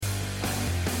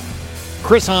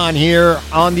Chris Hahn here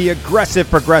on the Aggressive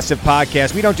Progressive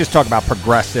Podcast. We don't just talk about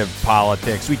progressive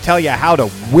politics. We tell you how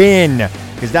to win,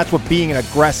 because that's what being an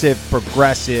aggressive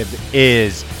progressive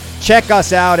is. Check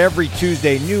us out every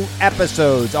Tuesday. New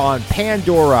episodes on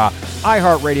Pandora,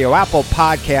 iHeartRadio, Apple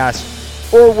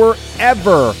Podcasts, or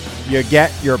wherever you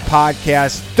get your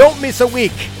podcasts. Don't miss a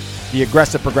week. The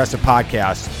Aggressive Progressive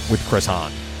Podcast with Chris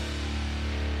Hahn.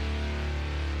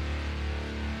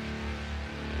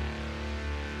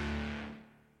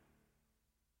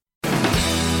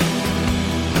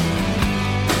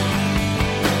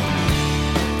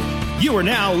 You are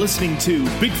now listening to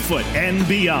Bigfoot and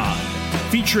Beyond,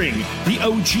 featuring the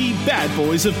OG bad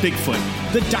boys of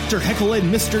Bigfoot, the Dr. Heckle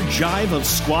and Mr. Jive of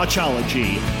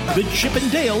Squatchology, the Chip and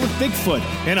Dale of Bigfoot,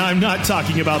 and I'm not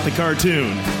talking about the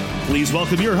cartoon. Please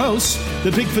welcome your hosts, the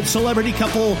Bigfoot celebrity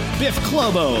couple Biff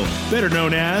Clobo, better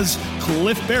known as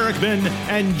Cliff Barrickman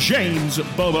and James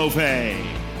Bobo Fay.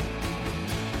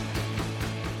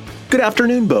 Good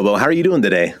afternoon, Bobo. How are you doing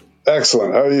today?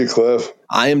 Excellent. How are you, Cliff?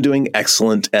 I am doing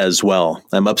excellent as well.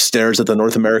 I'm upstairs at the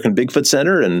North American Bigfoot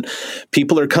Center, and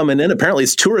people are coming in. Apparently,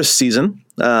 it's tourist season.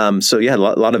 So, yeah, a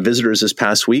lot of visitors this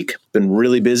past week. Been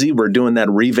really busy. We're doing that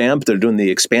revamp. They're doing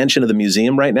the expansion of the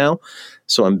museum right now.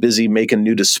 So I'm busy making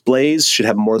new displays. Should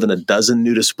have more than a dozen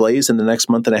new displays in the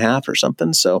next month and a half or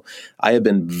something. So I have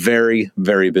been very,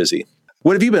 very busy.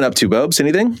 What have you been up to, Bobes?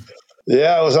 Anything?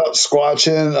 Yeah, I was out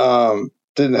squatching.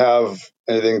 Didn't have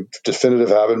anything definitive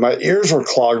happen. My ears were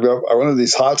clogged up. I went to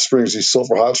these hot springs, these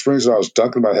sulfur hot springs, and I was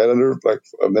dunking my head under like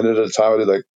a minute at a time. I did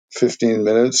like 15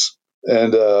 minutes.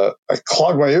 And I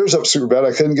clogged my ears up super bad.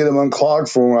 I couldn't get them unclogged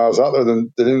from when I was out there.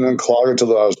 Then they didn't unclog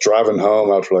until I was driving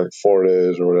home after like 4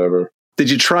 days or whatever. Did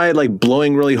you try like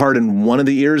blowing really hard in one of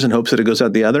the ears in hopes that it goes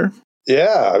out the other?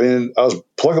 Yeah. I mean, I was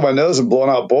plugging my nose and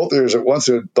blowing out both ears at once.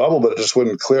 It would double, but it just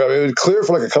wouldn't clear. I mean, it would clear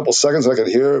for like a couple seconds. I could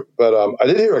hear it, but I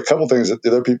did hear a couple things that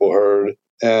the other people heard.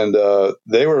 And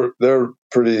they're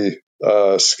pretty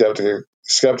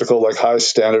skeptical, like high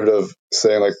standard of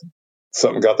saying like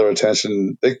something got their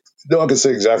attention. No one can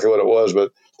say exactly what it was,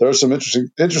 but there are some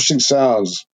interesting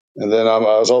sounds. And then I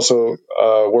was also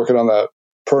working on that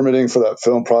permitting for that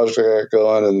film project I got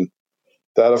going, and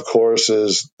that, of course,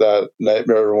 is that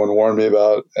nightmare everyone warned me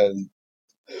about. And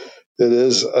it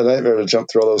is a nightmare to jump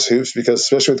through all those hoops because,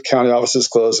 especially with county offices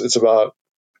closed, it's about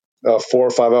a 4 or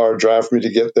 5 hour drive for me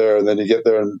to get there. And then you get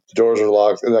there and the doors are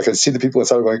locked. And I can see the people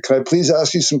inside going, "Can I please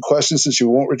ask you some questions since you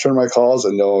won't return my calls?"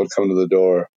 And no one would come to the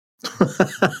door.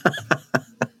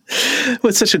 Well,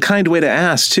 it's such a kind way to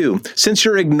ask, too. Since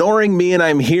you're ignoring me and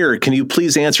I'm here, can you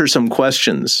please answer some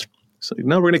questions? So,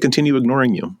 no, we're going to continue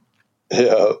ignoring you.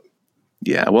 Yeah.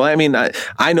 Yeah, well, I mean,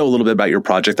 I know a little bit about your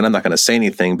project, and I'm not going to say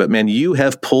anything, but man, you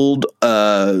have pulled,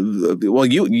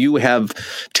 you have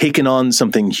taken on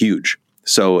something huge.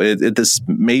 So this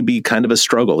may be kind of a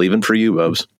struggle, even for you,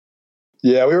 Bobs.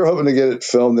 Yeah, we were hoping to get it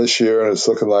filmed this year, and it's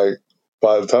looking like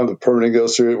by the time the permitting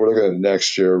goes through, we're looking at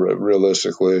next year,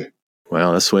 realistically.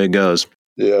 Well, that's the way it goes.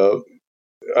 Yeah.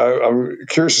 I'm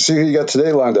curious to see who you got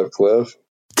today lined up, Cliff.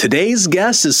 Today's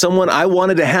guest is someone I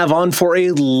wanted to have on for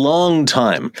a long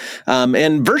time.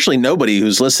 And virtually nobody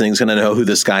who's listening is going to know who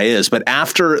this guy is. But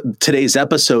after today's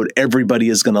episode, everybody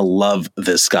is going to love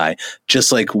this guy,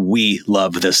 just like we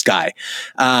love this guy.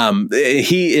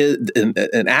 He is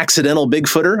an accidental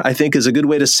Bigfooter, I think is a good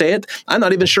way to say it. I'm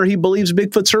not even sure he believes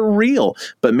Bigfoots are real.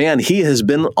 But man, he has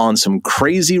been on some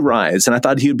crazy rides. And I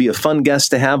thought he would be a fun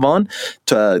guest to have on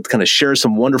to kind of share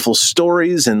some wonderful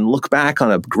stories and look back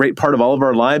on a great part of all of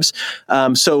our lives.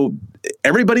 So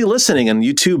everybody listening, and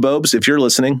you too, Bobes, if you're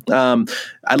listening,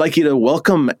 I'd like you to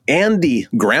welcome Andy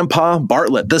Grandpa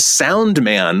Bartlett, the sound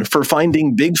man for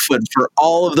finding Bigfoot for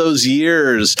all of those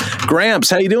years. Gramps,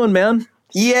 how you doing, man?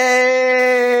 Yay!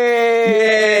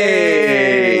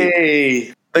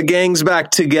 The gang's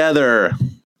back together.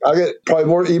 I get probably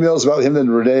more emails about him than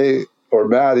Renee or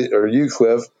Matt or you,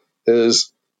 Cliff.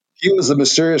 He was the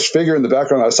mysterious figure in the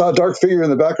background. I saw a dark figure in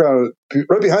the background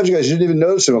right behind you guys. You didn't even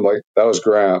notice him. I'm like, that was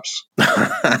Gramps.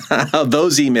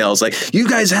 Those emails, like, you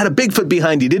guys had a Bigfoot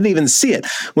behind you, didn't even see it.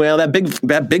 Well, that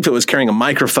Bigfoot was carrying a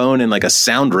microphone and like a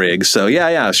sound rig. So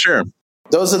yeah, sure.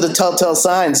 Those are the telltale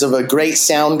signs of a great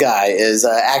sound guy is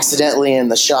accidentally in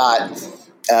the shot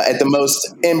at the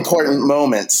most important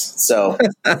moments. So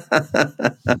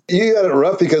you got it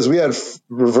rough because we had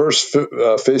reverse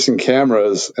facing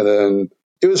cameras, and then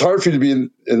it was hard for you to be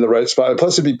in the right spot.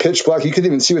 Plus, it'd be pitch black. You couldn't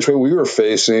even see which way we were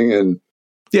facing. And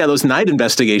Yeah, those night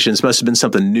investigations must have been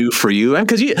something new for you. And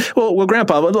because well,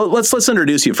 Grandpa, let's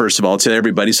introduce you first of all to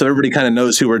everybody, so everybody kind of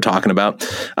knows who we're talking about.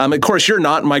 Of course, you're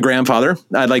not my grandfather.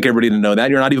 I'd like everybody to know that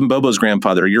you're not even Bobo's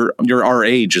grandfather. You're our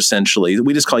age essentially.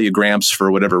 We just call you Gramps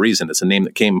for whatever reason. It's a name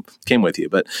that came with you.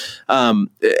 But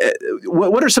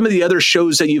what are some of the other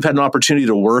shows that you've had an opportunity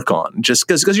to work on? Just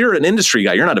because you're an industry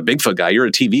guy, you're not a Bigfoot guy. You're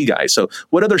a TV guy. So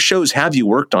what other shows have you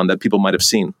worked on that people might have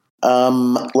seen?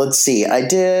 Let's see. I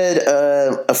did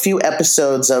a few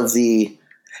episodes of the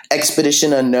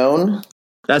Expedition Unknown.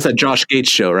 That's a Josh Gates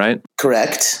show, right?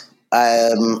 Correct.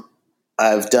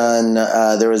 I've done.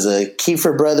 There was a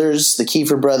Kiefer Brothers. The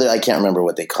Kiefer Brother. I can't remember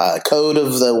what they call it. Code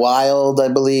of the Wild, I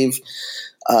believe.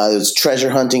 There was a treasure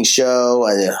hunting show.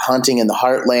 Hunting in the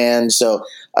Heartland. So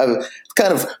I've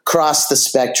kind of crossed the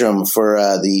spectrum for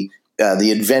the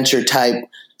adventure type,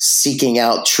 seeking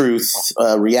out truth,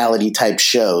 reality type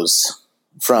shows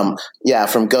from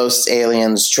ghosts,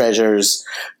 aliens, treasures,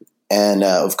 and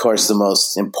of course the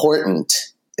most important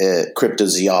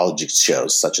cryptozoology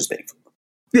shows such as Bigfoot.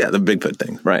 Yeah, the Bigfoot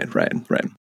thing. Right.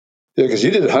 Yeah, because you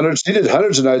did hundreds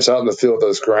of nights out in the field with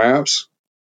those Gramps.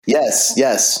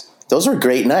 Yes. Those were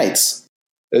great nights.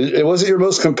 It wasn't your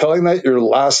most compelling night, your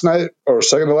last night or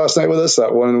second to last night with us,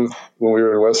 that one when we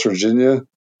were in West Virginia?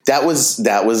 That was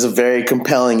a very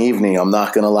compelling evening. I'm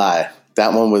not going to lie.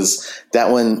 That one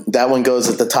goes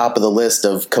at the top of the list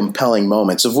of compelling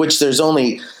moments, of which there's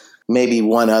only maybe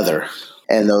one other.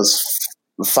 And those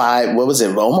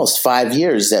almost 5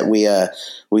 years that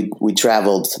we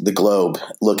traveled the globe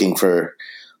looking for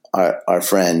our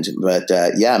friend. But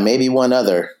maybe one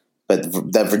other. But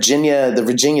the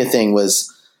Virginia thing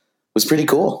was pretty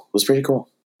cool. It was pretty cool.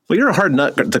 Well, you're a hard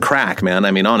nut to crack, man.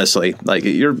 I mean, honestly, like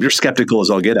you're skeptical as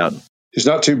all get out. He's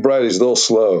not too bright. He's a little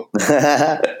slow.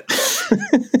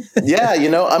 Yeah,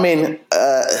 I mean,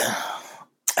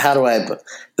 how do I?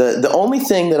 The only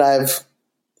thing that I've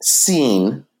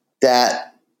seen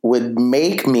that would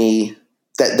make me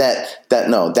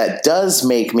that does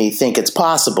make me think it's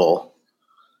possible.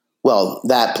 Well,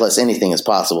 that plus anything is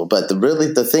possible. But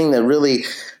the thing that really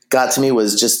got to me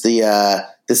was just the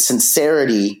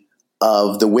sincerity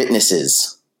of the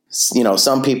witnesses.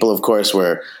 Some people, of course,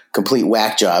 were complete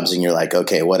whack jobs, and you're like,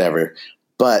 okay, whatever.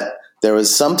 But there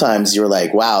was sometimes you're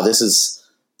like, wow, this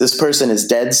person is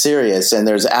dead serious, and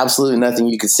there's absolutely nothing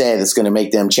you could say that's going to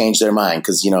make them change their mind.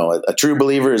 Because a true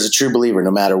believer is a true believer,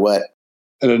 no matter what.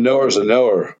 And a knower is a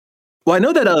knower. Well, I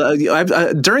know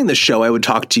that during the show, I would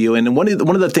talk to you, and one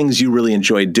of the things you really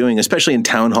enjoyed doing, especially in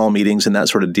town hall meetings and that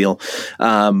sort of deal,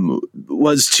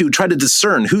 was to try to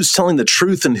discern who's telling the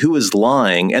truth and who is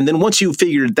lying. And then once you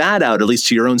figured that out, at least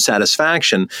to your own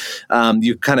satisfaction,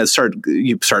 you kind of start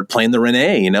playing the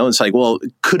Renee. It's like, well,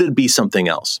 could it be something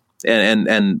else?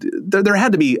 And there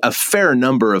had to be a fair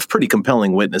number of pretty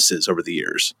compelling witnesses over the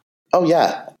years. Oh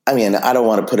yeah, I mean, I don't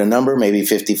want to put a number, maybe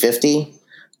 50-50,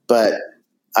 but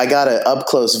I got an up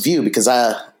close view because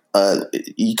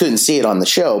you couldn't see it on the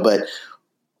show, but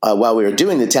while we were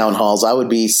doing the town halls, I would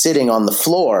be sitting on the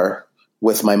floor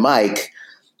with my mic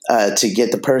to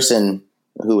get the person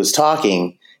who was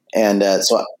talking. And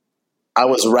so I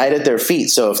was right at their feet.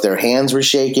 So if their hands were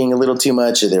shaking a little too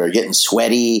much, or they were getting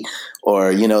sweaty,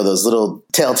 or, those little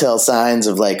telltale signs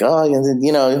of like,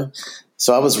 oh,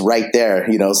 so I was right there.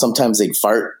 Sometimes they'd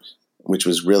fart, which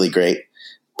was really great.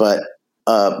 But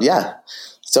yeah.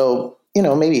 So,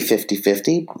 maybe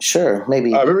 50-50. Sure,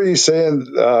 maybe. I remember you saying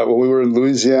when we were in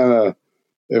Louisiana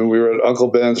and we were at Uncle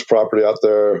Ben's property out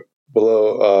there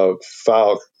below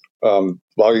Falk,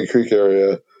 Boggy Creek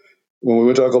area. When we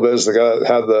went to Uncle Ben's, the guy that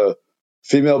had the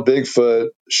female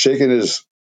Bigfoot shaking his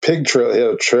pig trailer. He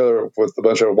had a trailer with a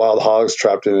bunch of wild hogs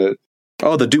trapped in it.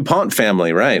 Oh, the DuPont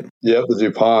family, right? Yep, the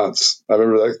DuPonts. I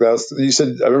remember you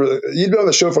said, I remember you'd been on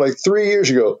the show for like 3 years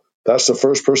ago. That's the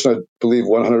first person I believe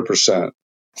 100%.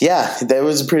 Yeah, that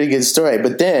was a pretty good story.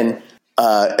 But then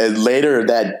later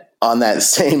on that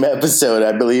same episode,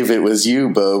 I believe it was you,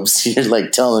 Bobes, you're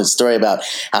like telling a story about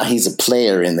how he's a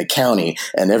player in the county,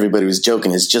 and everybody was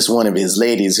joking. It's just one of his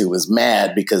ladies who was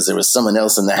mad because there was someone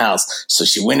else in the house. So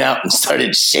she went out and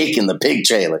started shaking the pig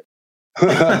trailer.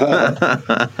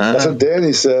 That's what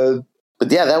Danny said. But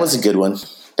yeah, that was a good one.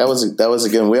 That was a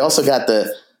good one. We also got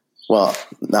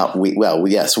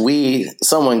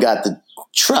someone got the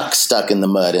truck stuck in the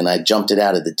mud, and I jumped it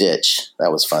out of the ditch.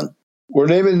 That was fun. We're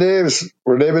naming names,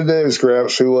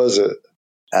 Gramps. Who was it?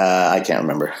 I can't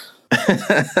remember.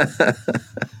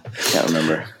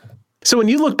 So when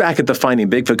you look back at the Finding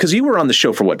Bigfoot, because you were on the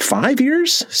show for what, 5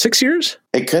 years, 6 years?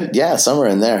 It could, yeah, somewhere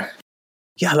in there.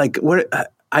 Yeah, like where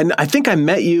I think I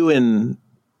met you in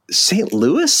St.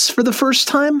 Louis for the first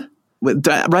time.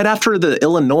 right after the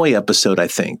Illinois episode, I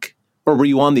think. Or were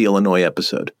you on the Illinois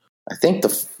episode? I think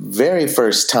the very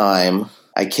first time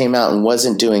I came out and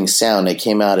wasn't doing sound, I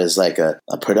came out as like a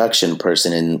production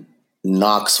person in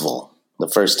Knoxville. The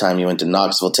first time you went to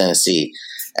Knoxville, Tennessee.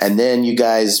 And then you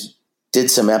guys did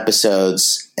some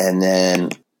episodes, and then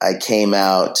I came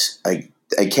out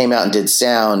and did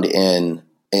sound in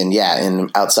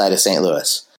outside of St.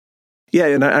 Louis. Yeah,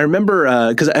 and I remember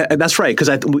because that's right, because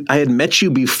I had met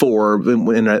you before,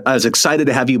 and I was excited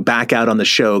to have you back out on the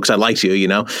show because I liked you,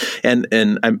 and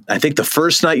I think the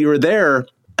first night you were there,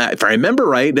 if I remember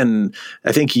right, and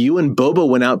I think you and Bobo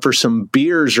went out for some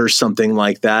beers or something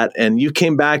like that, and you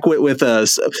came back with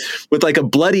like a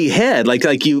bloody head,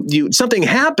 like you something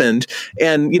happened,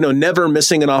 and never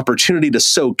missing an opportunity to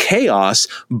sow chaos.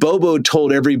 Bobo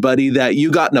told everybody that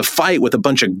you got in a fight with a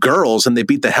bunch of girls and they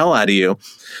beat the hell out of you.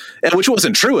 Which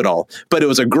wasn't true at all, but it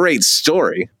was a great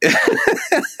story.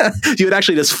 You had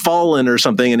actually just fallen or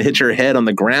something and hit your head on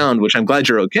the ground, which I'm glad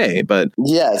you're okay. But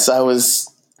yes,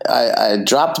 I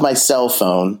dropped my cell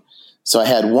phone. So I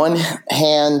had one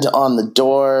hand on the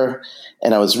door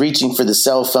and I was reaching for the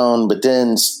cell phone, but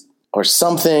then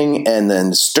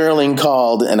Sterling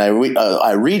called and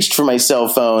I reached for my cell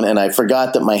phone and I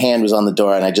forgot that my hand was on the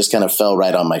door and I just kind of fell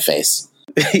right on my face.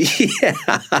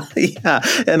 Yeah.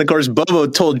 And of course, Bobo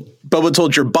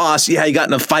told your boss, you got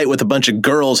in a fight with a bunch of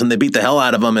girls and they beat the hell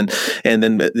out of them. And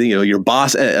then, your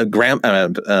boss,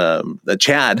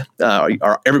 Chad,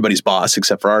 everybody's boss,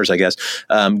 except for ours, I guess,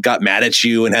 got mad at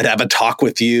you and had to have a talk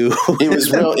with you. It was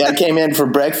real. I came in for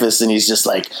breakfast and he's just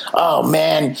like, oh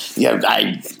man,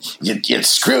 you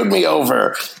screwed me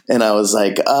over. And I was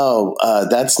like,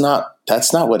 that's not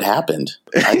what happened.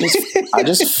 I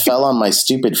just fell on my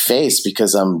stupid face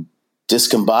because I'm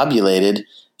discombobulated,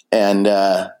 and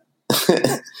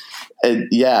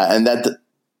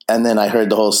and then I heard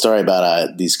the whole story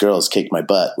about these girls kicked my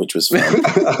butt, which was fun.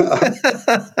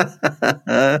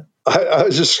 I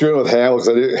was just screwing with Hamill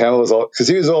because Hamill was because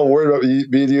he was all worried about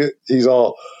me and you. He's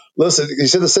all, listen, he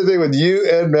said the same thing with you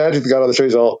and Magic, the guy on the show.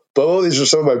 He's all, Bo, these are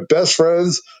some of my best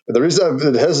friends. And the reason I've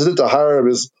been hesitant to hire him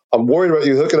is I'm worried about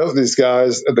you hooking up with these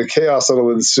guys and the chaos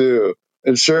that'll ensue.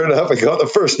 And sure enough, I got the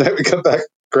first night we come back,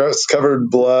 Grant's covered in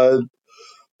blood.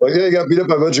 Like, yeah, you got beat up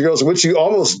by a bunch of girls, which you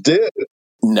almost did.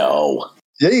 No.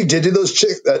 Yeah, you did.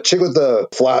 That chick with the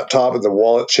flat top and the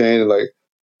wallet chain, and like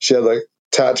she had like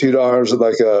tattooed arms and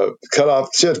like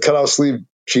she had cut off sleeve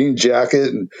jean jacket,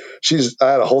 and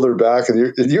I had to hold her back,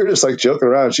 and you're just like joking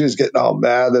around. She was getting all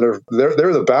mad that they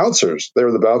were the bouncers. They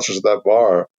were the bouncers at that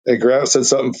bar. And Gramps said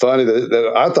something funny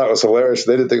that I thought was hilarious.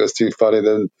 They didn't think it was too funny.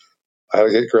 Then I had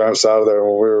to get Gramps out of there.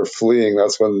 When we were fleeing,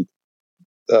 that's when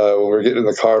we were getting in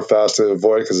the car fast to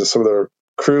avoid, because some of their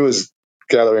crew is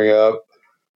gathering up.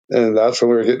 And that's when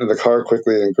we were getting in the car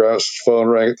quickly, and Gramps' phone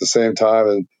rang at the same time,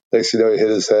 and next thing you know, he hit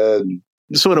his head.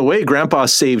 So in a way, Grandpa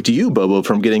saved you, Bobo,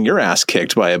 from getting your ass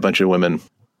kicked by a bunch of women.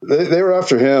 They were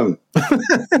after him.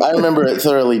 I remember it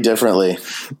thoroughly differently,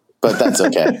 but that's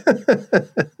okay.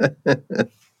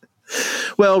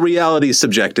 Well, reality is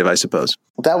subjective, I suppose.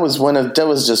 That was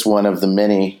just one of the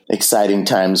many exciting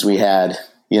times we had.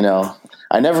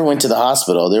 I never went to the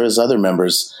hospital. There was other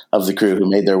members of the crew who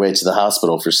made their way to the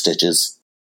hospital for stitches.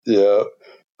 Yeah.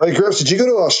 Hey, Gramps, did you go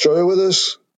to Australia with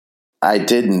us? I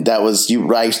didn't. That was you,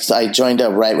 right? I joined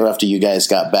up right after you guys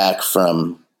got back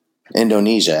from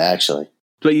Indonesia, actually.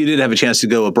 But you did have a chance to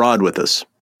go abroad with us.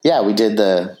 Yeah, we did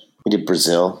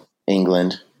Brazil,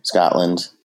 England, Scotland,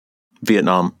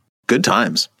 Vietnam. Good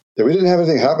times. Yeah, we didn't have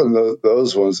anything happen to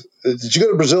those ones. Did you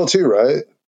go to Brazil too, right?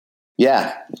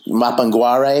 Yeah,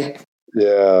 Mapanguare.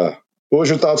 Yeah. What was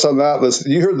your thoughts on that?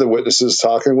 Listen, you heard the witnesses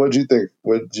talking. What did you think?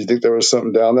 Did you think there was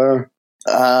something down there?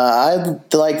 I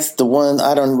liked the one,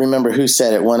 I don't remember who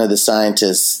said it. One of the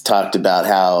scientists talked about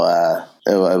how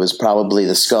it was probably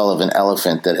the skull of an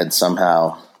elephant that had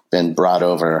somehow been brought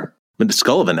over. The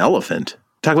skull of an elephant?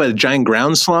 Talk about a giant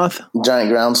ground sloth? Giant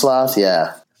ground sloth,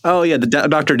 yeah. Oh, yeah.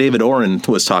 Dr. David Oren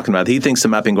was talking about it. He thinks the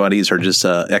Mapinguaris are just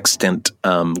extant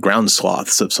ground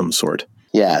sloths of some sort.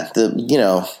 Yeah.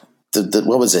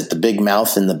 What was it? The big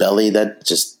mouth in the belly that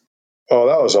just... Oh,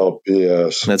 that was all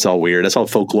BS. That's all weird. That's all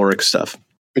folkloric stuff.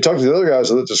 We talked to the other guys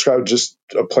that described just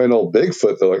a plain old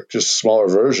Bigfoot, like just a smaller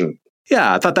version.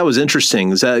 Yeah, I thought that was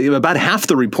interesting. About half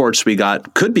the reports we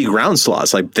got could be ground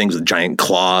sloths, like things with giant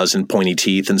claws and pointy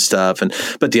teeth and stuff.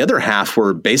 But the other half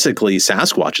were basically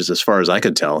Sasquatches, as far as I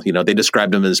could tell. They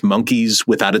described them as monkeys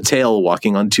without a tail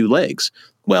walking on two legs.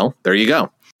 Well, there you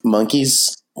go.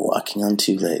 Monkeys walking on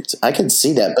two legs. I could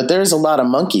see that, but there's a lot of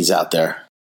monkeys out there.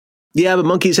 Yeah, but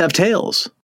monkeys have tails.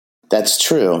 That's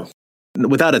true.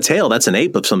 Without a tail, that's an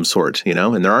ape of some sort,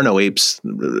 and there are no apes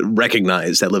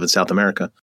recognized that live in South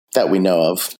America. That we know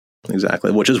of.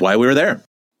 Exactly, which is why we were there.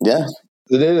 Yeah.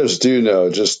 The natives do know,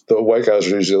 just the white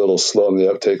guys are usually a little slow in the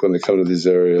uptake when they come to these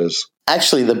areas.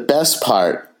 Actually, the best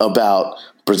part about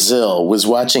Brazil was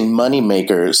watching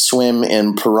Moneymaker swim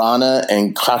in piranha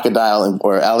and crocodile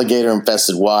or alligator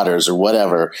infested waters or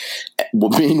whatever.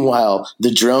 Meanwhile,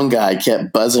 the drone guy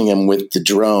kept buzzing him with the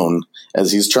drone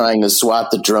as he's trying to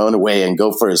swat the drone away and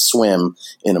go for a swim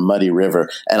in a muddy river.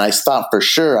 And I thought for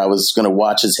sure I was going to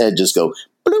watch his head just go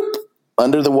bloop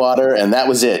under the water, and that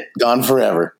was it, gone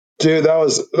forever. Dude, that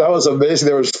was amazing.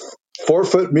 There was 4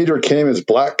 meter caimans,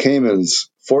 black caimans,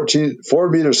 4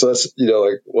 meters. So that's,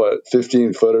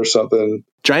 15 foot or something.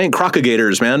 Giant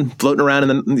crocodilators, man, floating around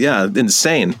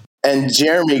insane. And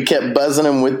Jeremy kept buzzing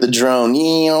him with the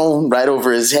drone, right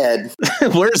over his head.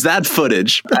 Where's that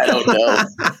footage? I don't know.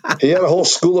 He had a whole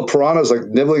school of piranhas like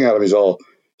nibbling at him. He's all,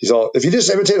 if you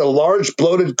just imitate a large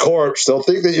bloated corpse, they'll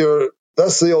think that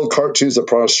that's the old cartoons that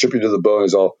piranhas strip you to the bone.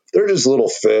 They're just little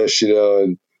fish,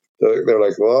 and they're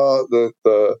like, well,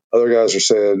 the other guys are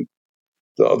saying,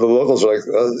 the locals are like,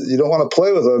 you don't want to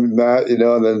play with them, Matt,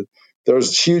 and then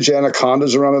there's huge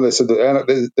anacondas around them.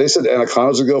 They said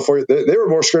anacondas would go for you. They were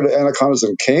more scared of anacondas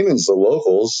than caimans, the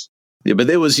locals. Yeah, but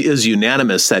it was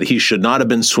unanimous that he should not have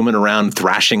been swimming around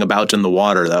thrashing about in the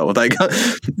water, though. Like,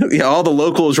 all the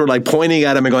locals were like pointing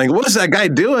at him and going, "What is that guy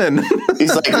doing?"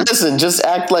 He's like, "Listen, just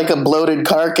act like a bloated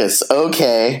carcass,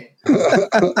 okay?"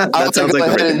 I'll go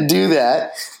ahead and do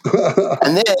that.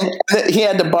 And then he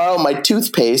had to borrow my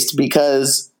toothpaste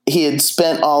because he had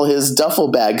spent all his duffel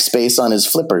bag space on his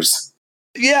flippers.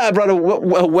 Yeah, I brought a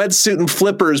wetsuit and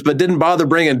flippers, but didn't bother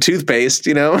bringing toothpaste,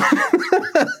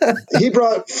 He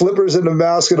brought flippers and a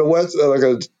mask and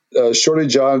a Shorty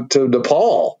John to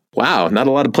Nepal. Wow, not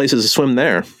a lot of places to swim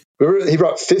there. He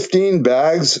brought 15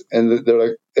 bags, and they're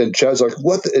like, and Chad's like,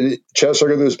 what? And Chad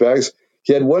started going through his bags.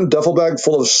 He had one duffel bag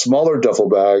full of smaller duffel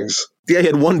bags. Yeah, he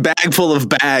had one bag full of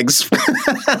bags. So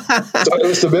it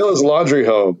was to mail his laundry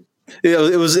home.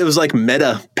 It was like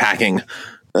meta packing.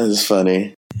 That is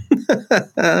funny.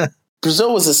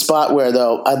 Brazil was a spot where,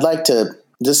 though,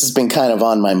 this has been kind of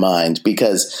on my mind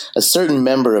because a certain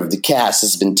member of the cast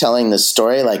has been telling this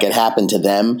story like it happened to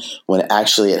them when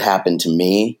actually it happened to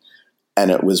me. And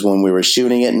it was when we were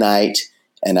shooting at night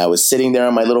and I was sitting there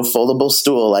on my little foldable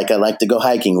stool like I like to go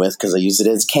hiking with because I use it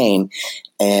as cane.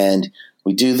 And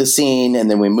we do the scene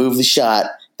and then we move the shot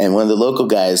and one of the local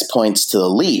guys points to a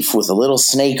leaf with a little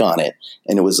snake on it.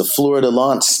 And it was a fleur de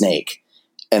lis snake.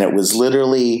 And it was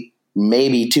literally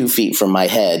maybe 2 feet from my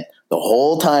head the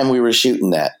whole time we were shooting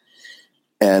that.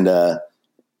 And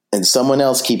someone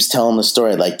else keeps telling the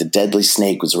story like the deadly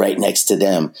snake was right next to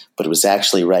them, but it was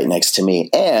actually right next to me.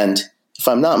 And if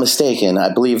I'm not mistaken,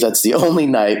 I believe that's the only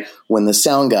night when the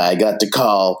sound guy got to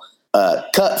call,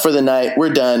 cut for the night.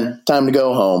 We're done. Time to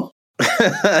go home.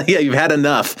 Yeah, you've had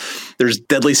enough. There's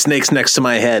deadly snakes next to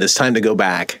my head. It's time to go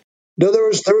back. No, there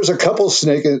was a couple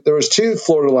snake. There was 2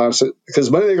 fleur de lis because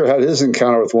Moneymaker had his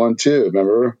encounter with one too.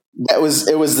 Remember? It was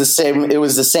the same. It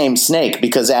was the same snake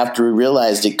because after he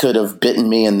realized it could have bitten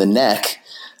me in the neck,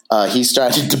 he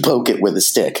started to poke it with a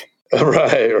stick.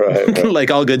 Right. Like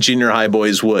all good junior high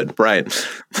boys would. Right.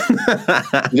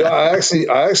 I actually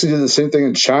did the same thing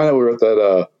in China. We were at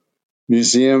that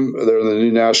museum there in the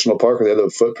new national park where they had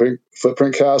the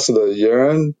footprint cast of the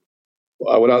Yeren.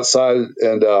 I went outside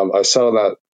and I sat on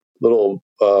that little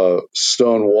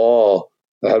stone wall.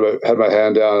 I had my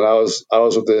hand down, and I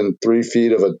was within 3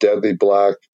 feet of a deadly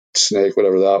black snake,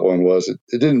 whatever that one was.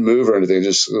 It didn't move or anything; it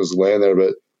was laying there.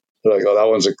 But they're like, "Oh,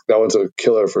 that one's a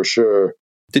killer for sure."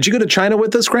 Did you go to China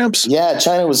with us, Gramps? Yeah,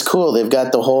 China was cool. They've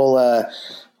got the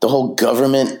whole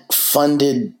government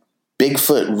funded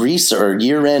Bigfoot research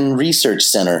year-end research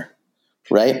center,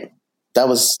 right? That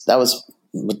was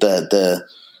with the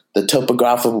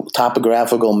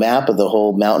topographical map of the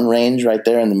whole mountain range right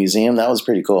there in the museum. That was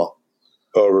pretty cool.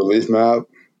 Oh, relief map.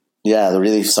 Yeah, the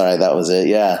relief. Sorry, that was it.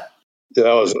 Yeah. Yeah,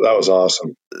 that was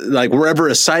awesome. Like wherever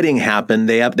a sighting happened,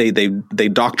 they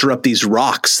doctor up these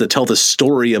rocks that tell the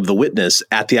story of the witness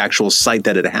at the actual site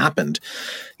that it happened.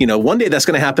 One day that's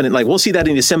going to happen. We'll see that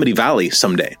in Yosemite Valley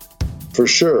someday. For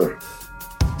sure.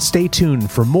 Stay tuned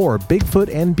for more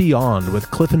Bigfoot and Beyond with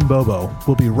Cliff and Bobo.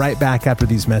 We'll be right back after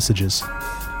these messages.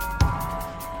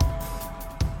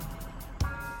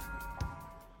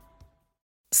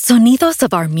 Sonidos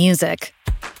of our music.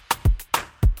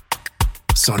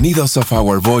 Sonidos of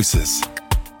our voices.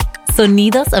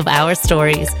 Sonidos of our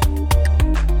stories.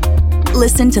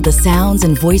 Listen to the sounds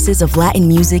and voices of Latin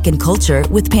music and culture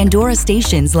with Pandora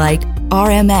stations like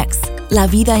RMX, La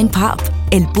Vida en Pop,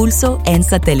 El Pulso en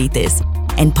satélites,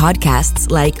 and podcasts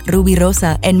like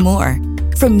Rubirosa and more.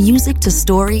 From music to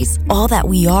stories, all that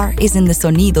we are is in the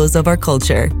sonidos of our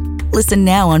culture. Listen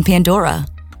now on Pandora.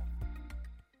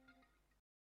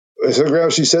 So, Graham,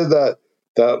 she said that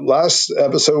last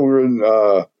episode we were in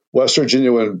West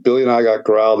Virginia when Billy and I got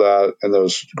growled at and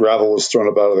those gravel was thrown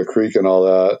up out of the creek and all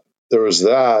that. There was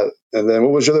that. And then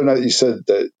what was the other night you said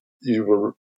that you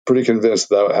were pretty convinced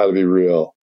that had to be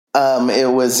real?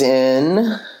 It was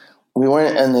we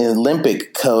weren't on the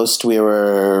Olympic coast. We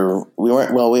were in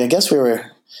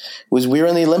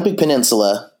the Olympic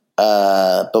Peninsula,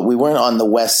 but we weren't on the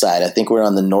west side. I think we were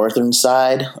on the northern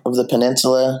side of the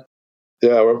peninsula.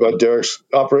 Yeah, we're about Derek's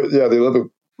the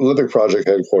Olympic Project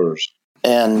headquarters.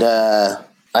 And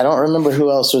I don't remember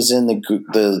who else was in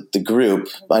the group.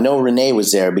 I know Renee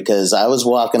was there because I was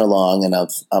walking along and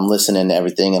I'm listening to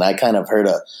everything, and I kind of heard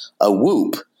a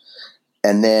whoop.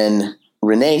 And then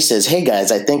Renee says, "Hey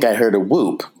guys, I think I heard a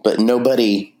whoop," but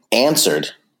nobody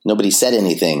answered. Nobody said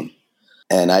anything.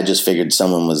 And I just figured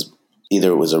someone was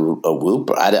either it was a whoop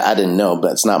or I didn't know,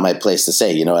 but it's not my place to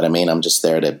say, you know what I mean? I'm just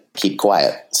there to keep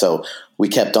quiet. So we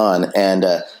kept on, and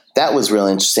that was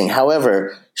really interesting.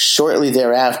 However, shortly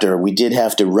thereafter, we did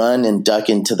have to run and duck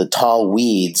into the tall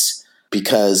weeds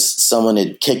because someone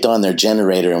had kicked on their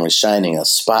generator and was shining a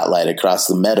spotlight across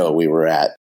the meadow we were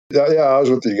at. Yeah, I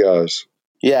was with you guys.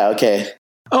 Yeah, okay.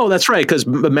 Oh, that's right, because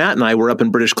Matt and I were up in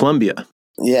British Columbia.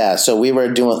 Yeah, so there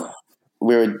was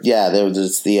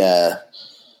the,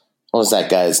 what was that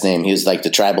guy's name? He was like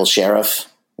the tribal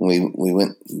sheriff. We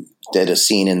went, did a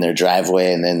scene in their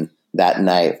driveway, and then that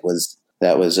night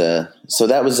that was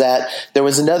that. There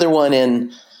was another one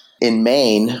in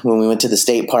Maine when we went to the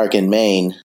state park in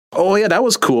Maine. Oh yeah, that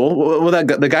was cool. Well,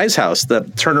 the guy's house,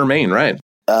 that Turner, Maine, right?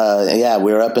 Yeah,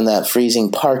 we were up in that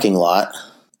freezing parking lot,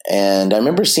 and I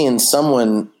remember seeing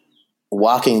someone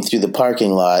walking through the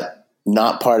parking lot,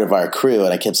 not part of our crew,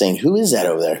 and I kept saying, "Who is that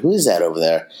over there? Who is that over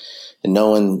there?" And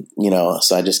no one,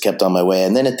 so I just kept on my way.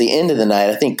 And then at the end of the night,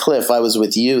 I think, Cliff, I was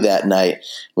with you that night.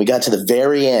 We got to the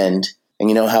very end, and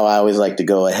you know how I always like to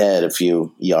go ahead a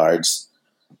few yards.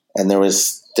 And there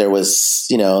was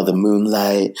the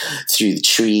moonlight through the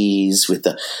trees with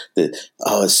the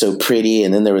it's so pretty.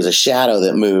 And then there was a shadow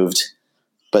that moved.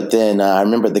 But then I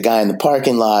remember the guy in the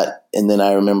parking lot, and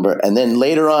then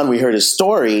later on we heard a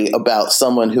story about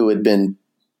someone who had been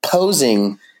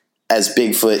posing as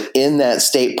Bigfoot in that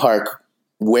state park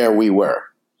where we were,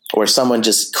 or someone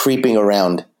just creeping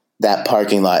around that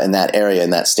parking lot in that area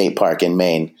in that state park in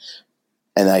Maine.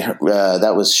 And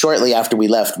that was shortly after we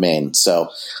left Maine. So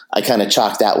I kind of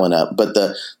chalked that one up. But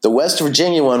the West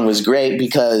Virginia one was great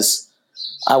because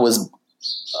I was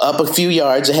up a few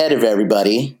yards ahead of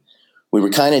everybody. We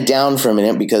were kind of down for a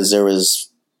minute because there was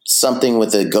something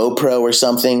with a GoPro or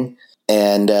something.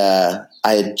 And I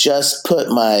had just put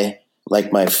my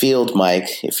field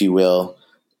mic, if you will,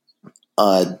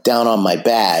 down on my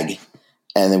bag.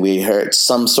 And then we heard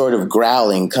some sort of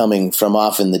growling coming from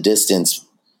off in the distance.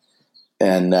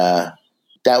 And that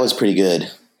was pretty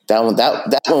good. That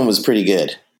one was pretty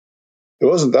good. It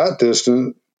wasn't that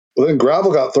distant. Well, then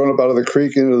gravel got thrown up out of the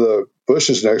creek into the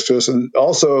bushes next to us. And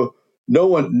also,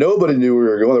 nobody knew we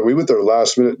were going there. We went there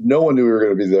last minute. No one knew we were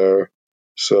going to be there.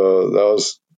 So I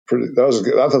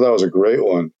thought that was a great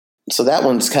one. So that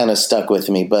one's kind of stuck with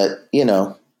me. But, do you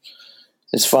want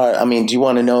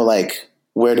to know,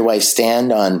 where do I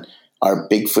stand on are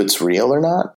Bigfoots real or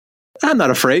not? I'm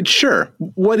not afraid. Sure.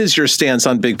 What is your stance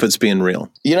on Bigfoots being real?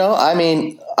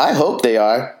 I hope they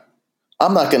are.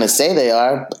 I'm not going to say they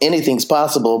are. Anything's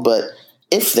possible. But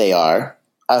if they are,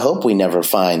 I hope we never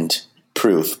find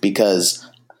proof, because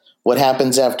what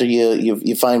happens after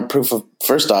you find proof of,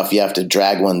 first off, you have to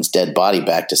drag one's dead body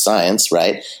back to science,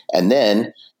 right? And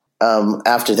then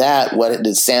after that, what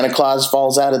did Santa Claus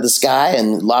falls out of the sky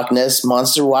and Loch Ness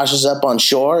Monster washes up on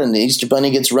shore and the Easter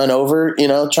Bunny gets run over,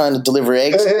 trying to deliver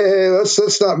eggs? Hey,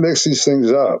 let's not mix these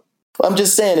things up. I'm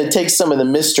just saying it takes some of the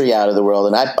mystery out of the world,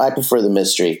 and I prefer the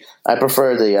mystery. I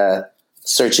prefer the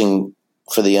searching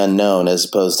for the unknown as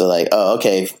opposed to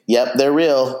okay, yep, they're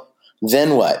real.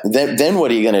 Then what? Then what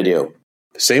are you going to do?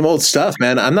 Same old stuff,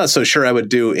 man. I'm not so sure I would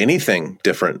do anything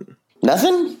different.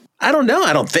 Nothing? I don't know.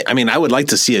 I would like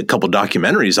to see a couple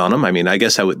documentaries on them. I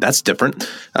guess I would. That's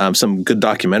different. Some good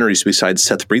documentaries besides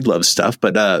Seth Breedlove stuff.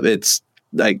 But it's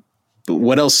like,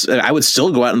 what else? I would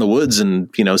still go out in the woods and,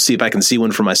 see if I can see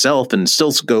one for myself, and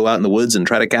still go out in the woods and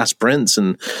try to cast prints.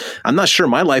 And I'm not sure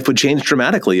my life would change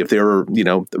dramatically if they were,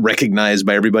 recognized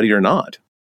by everybody or not.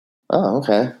 Oh,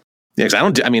 okay. Yeah, because I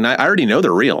already know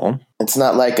they're real. It's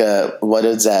not like what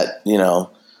is that,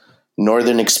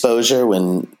 Northern Exposure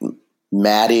when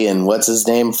Maddie and what's his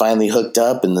name finally hooked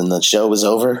up and then the show was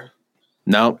over?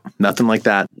 No, nothing like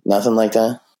that. Nothing like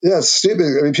that? Yeah, it's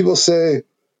stupid. I mean, people say,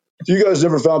 you guys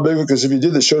never found Bigfoot because if you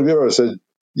did the show, I said,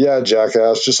 yeah,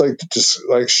 jackass. Just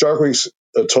like Shark Week's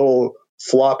a total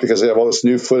flop because they have all this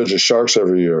new footage of sharks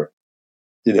every year.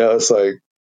 You know, it's like,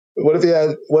 what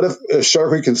if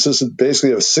Shark Week consisted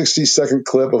basically of a 60-second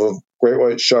clip of a great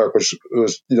white shark, which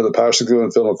was, the Patterson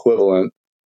Gimlin film equivalent.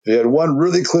 If you had one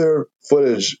really clear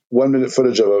footage, 1 minute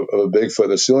footage of a Bigfoot,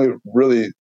 that's the only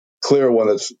really clear one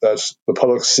that's the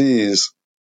public sees.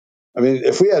 I mean,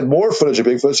 if we had more footage of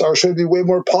Bigfoots, our show would be way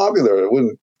more popular. It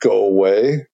wouldn't go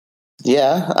away.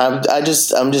 Yeah, I'm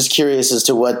just curious as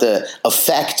to what the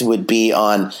effect would be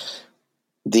on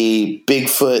the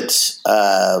Bigfoot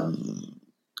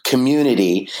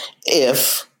community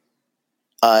if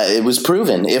it was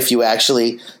proven, if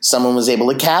someone was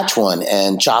able to catch one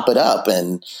and chop it up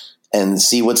and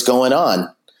see what's going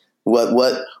on.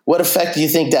 What effect do you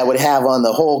think that would have on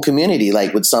the whole community?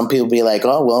 Like, would some people be like,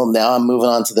 oh, well, now I'm moving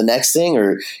on to the next thing,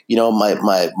 or,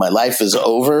 my life is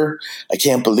over. I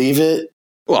can't believe it.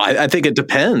 Well, I think it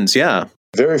depends. Yeah.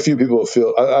 Very few people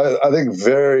feel, I think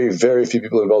very, very few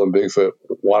people involved in Bigfoot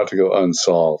want it to go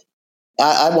unsolved.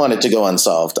 I want it to go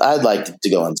unsolved. I'd like it to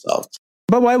go unsolved.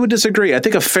 But I would disagree. I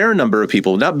think a fair number of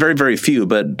people, not very, very few,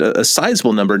 but a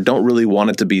sizable number, don't really want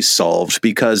it to be solved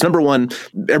because, number one,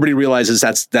 everybody realizes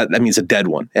that means a dead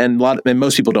one, and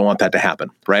most people don't want that to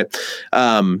happen, right?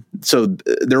 So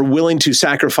they're willing to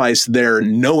sacrifice their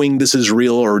knowing this is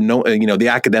real, or the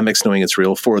academics knowing it's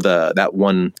real for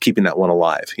keeping that one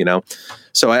alive.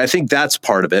 So I think that's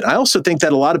part of it. I also think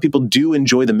that a lot of people do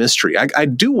enjoy the mystery. I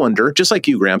do wonder, just like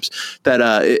you, Gramps, that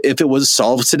if it was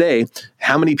solved today,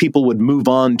 how many people would move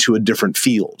on to a different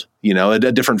field, a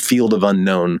different field of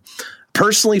unknown.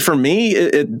 Personally, for me,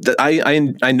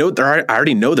 I know I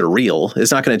already know they're real.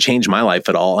 It's not going to change my life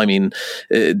at all. I mean,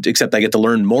 except I get to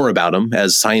learn more about them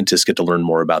as scientists get to learn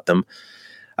more about them.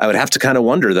 I would have to kind of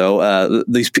wonder, though,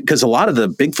 because a lot of the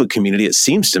Bigfoot community, it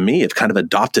seems to me, have kind of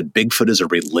adopted Bigfoot as a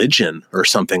religion or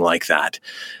something like that.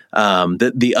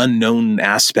 The unknown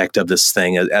aspect of this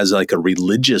thing as like a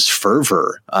religious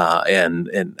fervor,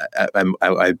 and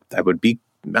I would be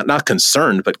not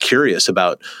concerned, but curious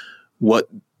about what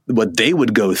they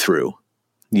would go through.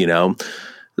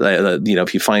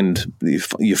 If you find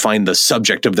the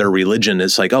subject of their religion,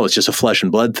 it's like, oh, it's just a flesh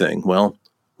and blood thing. Well,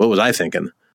 what was I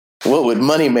thinking? What would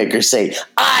Moneymaker say?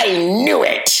 I knew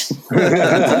it.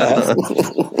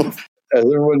 As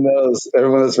everyone knows,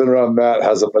 everyone that's been around Matt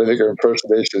has a Moneymaker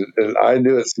impersonation, and I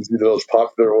knew it since he's the most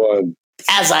popular one.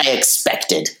 As I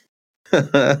expected. We've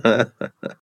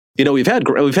had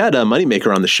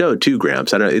Moneymaker on the show too,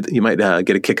 Gramps. You might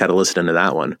get a kick out of listening to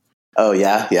that one. Oh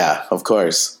yeah, of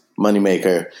course,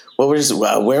 Moneymaker.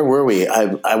 Where were we?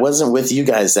 I wasn't with you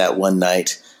guys that one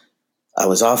night. I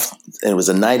was off. It was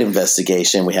a night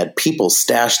investigation. We had people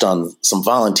some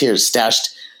volunteers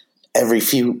stashed every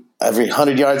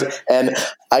 100 yards. And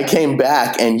I came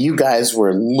back and you guys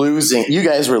were losing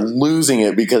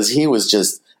it because he was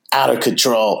just out of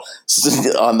control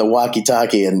on the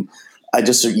walkie-talkie. And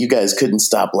you guys couldn't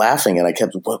stop laughing. And I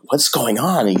kept, what's going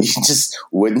on? And you just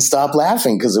wouldn't stop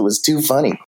laughing because it was too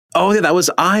funny. Oh yeah, that was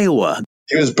Iowa.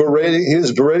 He was berating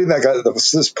that guy.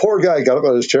 This poor guy got up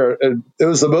out of his chair, and it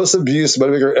was the most abuse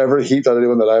Moneymaker ever heaped on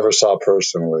anyone that I ever saw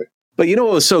personally. But you know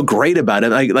what was so great about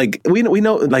it? We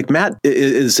know Matt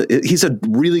he's a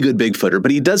really good Bigfooter,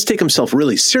 but he does take himself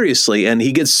really seriously, and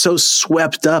he gets so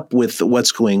swept up with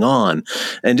what's going on.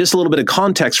 And just a little bit of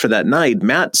context for that night,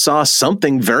 Matt saw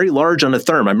something very large on a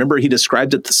therm. I remember he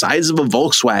described it the size of a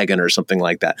Volkswagen or something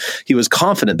like that. He was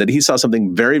confident that he saw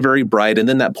something very, very bright, and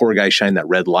then that poor guy shined that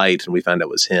red light, and we found out it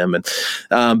was him. And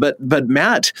but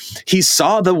Matt, he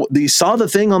saw the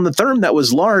thing on the therm that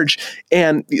was large,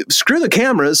 and screw the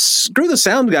cameras. Screw the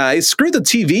sound guy, screw the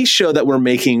TV show that we're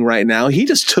making right now. He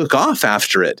just took off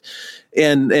after it.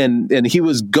 And he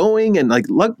was going, and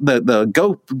look, the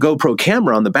GoPro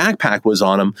camera on the backpack was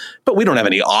on him, but we don't have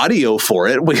any audio for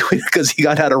it because he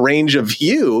got out of range of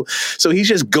view. So he's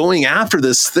just going after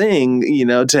this thing,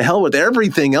 to hell with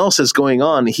everything else that's going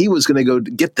on. He was going to go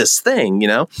get this thing,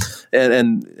 and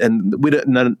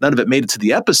none of it made it to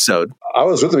the episode. I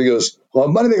was with him. He goes, well,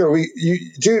 Moneymaker,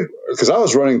 dude, because I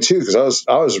was running too, because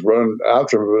I was running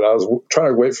after him, but I was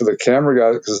trying to wait for the camera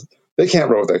guy because they can't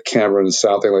run with that camera and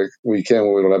sound thing like we can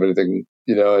when we don't have anything,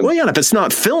 Well, yeah, if it's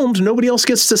not filmed, nobody else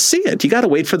gets to see it. You got to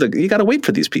wait for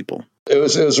these people. It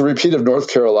was a repeat of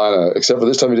North Carolina, except for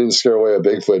this time he didn't scare away a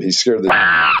Bigfoot. He scared the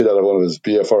shit out of one of his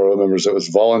BFRO members that was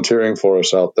volunteering for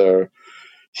us out there.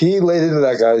 He laid into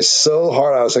that guy so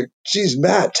hard. I was like, geez,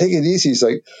 Matt, take it easy. He's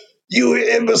like, "You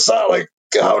imbecile!" Like,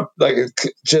 God, like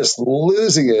just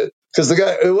losing it. Because the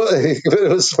guy, it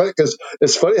was funny because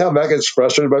it's funny how Matt gets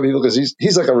frustrated by people because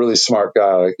he's like a really smart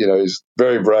guy, like he's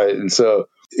very bright, and so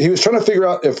he was trying to figure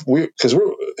out if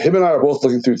him and I are both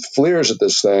looking through FLIRs at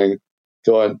this thing,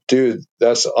 going, dude,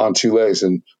 that's on 2 legs,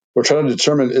 and we're trying to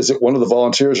determine is it one of the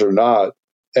volunteers or not,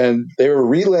 and they were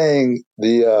relaying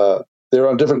they were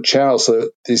on different channels,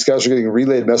 so these guys are getting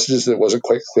relayed messages that it wasn't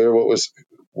quite clear what was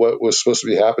supposed to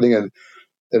be happening, and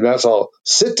Matt's all,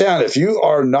 sit down. If you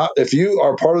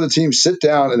are part of the team, sit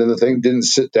down. And then the thing didn't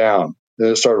sit down.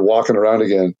 Then it started walking around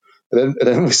again. And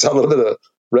then we saw a little bit of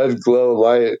red glow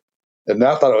light. And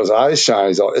Matt thought it was eye shine.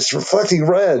 He's all, it's reflecting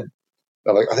red.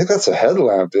 I'm like, I think that's a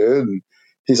headlamp, dude. And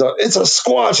he's like, it's a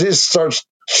squatch. He just starts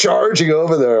charging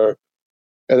over there.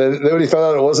 And then when he found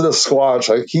out it wasn't a squatch,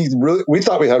 like we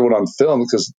thought we had one on film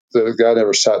because the guy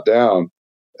never sat down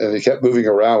and he kept moving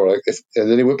around. We're like, and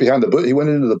then he went behind he went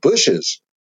into the bushes.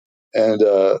 And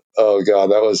oh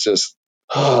god, that was just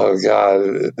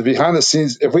the behind the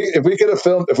scenes. If we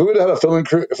would have had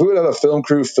a film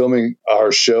crew filming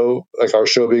our show, like our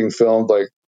show being filmed, like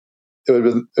that would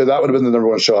have been the number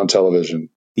one show on television.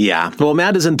 Yeah, well,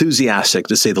 Matt is enthusiastic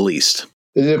to say the least.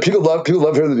 And, people love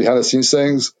hearing the behind the scenes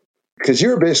things because you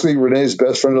were basically Renee's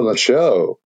best friend on the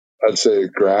show. I'd say,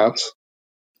 Gramps.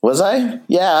 Was I?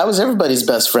 Yeah, I was everybody's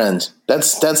best friend.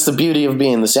 That's the beauty of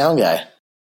being the sound guy.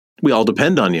 We all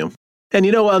depend on you. And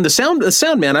the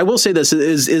sound man, I will say this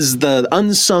is the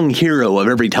unsung hero of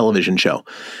every television show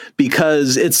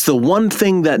because it's the one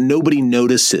thing that nobody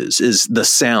notices is the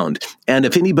sound. And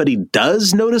if anybody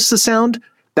does notice the sound,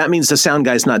 that means the sound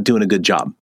guy's not doing a good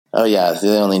job. Oh yeah,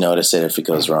 they only notice it if it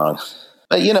goes wrong.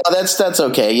 But that's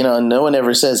okay. No one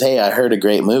ever says, "Hey, I heard a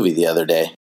great movie the other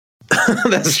day."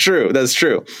 That's true.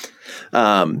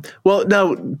 Well,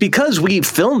 now, because we've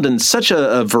filmed in such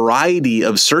a variety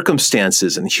of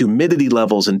circumstances and humidity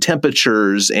levels and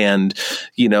temperatures and,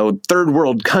 third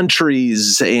world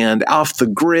countries and off the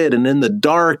grid and in the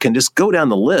dark and just go down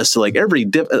the list, like every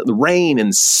rain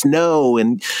and snow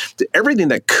and everything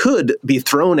that could be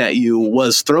thrown at you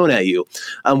was thrown at you.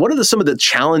 What are some of the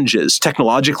challenges,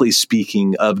 technologically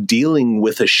speaking, of dealing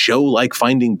with a show like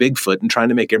Finding Bigfoot and trying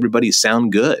to make everybody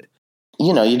sound good?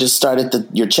 You just start at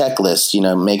your checklist,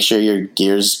 make sure your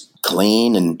gear's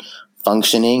clean and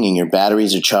functioning and your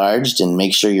batteries are charged and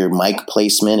make sure your mic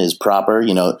placement is proper.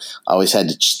 Always had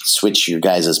to switch your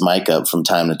guys' mic up from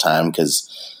time to time because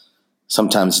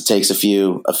sometimes it takes a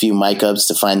few mic ups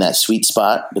to find that sweet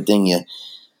spot. But then you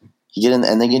get in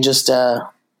and then you just try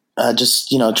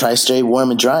to stay warm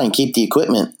and dry and keep the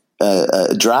equipment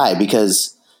dry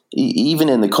because even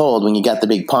in the cold, when you got the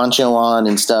big poncho on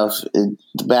and stuff,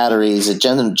 the batteries, it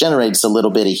generates a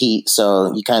little bit of heat.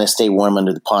 So you kind of stay warm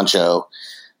under the poncho.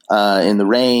 In the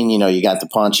rain, you got the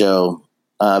poncho.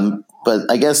 But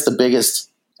I guess the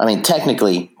biggest,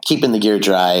 technically keeping the gear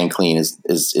dry and clean is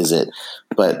it.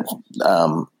 But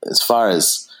as far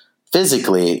as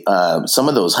physically, some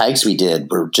of those hikes we did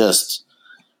were just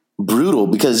brutal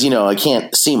because, I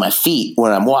can't see my feet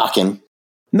when I'm walking.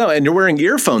 No, and you're wearing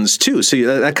earphones too, so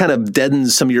that kind of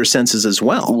deadens some of your senses as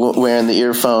well. Wearing the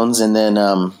earphones, and then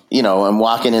I'm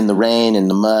walking in the rain and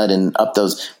the mud and up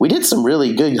those. We did some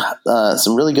really good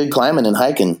climbing and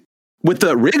hiking with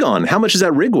the rig on. How much does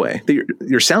that rig weigh?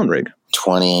 Your sound rig?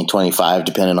 20, 25,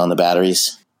 depending on the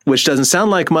batteries. Which doesn't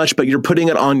sound like much, but you're putting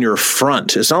it on your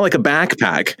front. It's not like a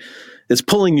backpack; it's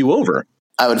pulling you over.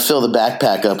 I would fill the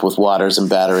backpack up with waters and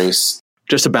batteries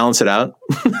just to balance it out.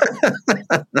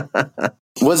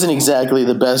 Wasn't exactly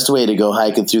the best way to go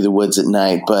hiking through the woods at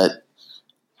night, but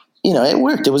it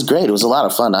worked. It was great. It was a lot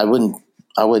of fun. I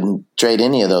wouldn't trade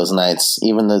any of those nights,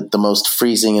 even the most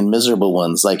freezing and miserable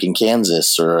ones, like in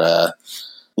Kansas or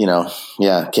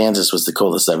Kansas was the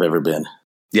coldest I've ever been.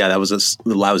 Yeah, that was a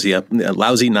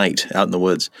lousy night out in the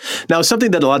woods. Now,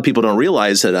 something that a lot of people don't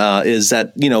realize is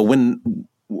that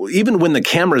even when the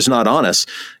camera's not on us,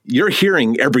 you're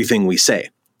hearing everything we say.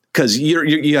 Because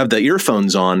you have the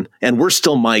earphones on and we're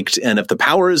still mic'd. And if the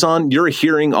power is on, you're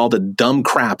hearing all the dumb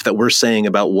crap that we're saying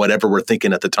about whatever we're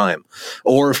thinking at the time.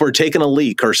 Or if we're taking a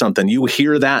leak or something, you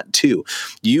hear that too.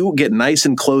 You get nice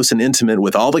and close and intimate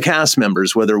with all the cast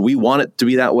members, whether we want it to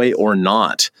be that way or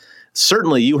not.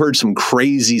 Certainly you heard some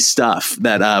crazy stuff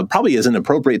that probably isn't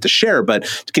appropriate to share, but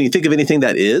can you think of anything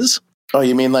that is? Oh,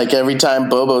 you mean like every time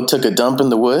Bobo took a dump in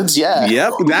the woods? Yeah.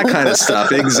 Yep, that kind of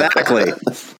stuff. Exactly.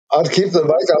 I'd keep the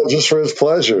mic out just for his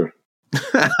pleasure.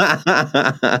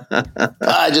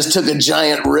 I just took a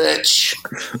giant Rich.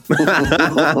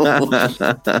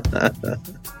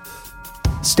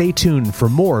 Stay tuned for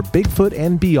more Bigfoot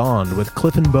and Beyond with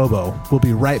Cliff and Bobo. We'll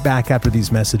be right back after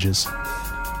these messages.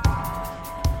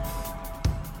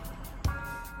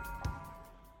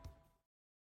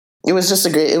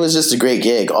 it was just a great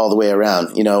gig all the way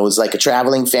around. You know, it was like a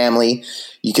traveling family.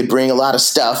 You could bring a lot of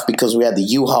stuff because we had the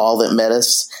U-Haul that met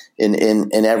us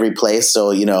in every place.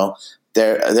 So, you know,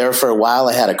 there for a while,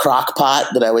 I had a crock pot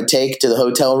that I would take to the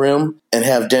hotel room and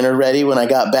have dinner ready when I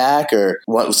got back. Or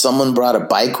someone brought a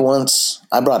bike once.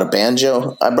 I brought a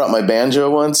banjo. I brought my banjo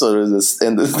once. So it was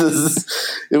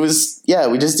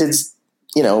we just did,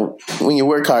 you know, when you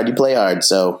work hard, you play hard.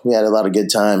 So we had a lot of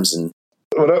good times. And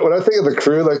when I think of the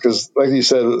crew, like, because like you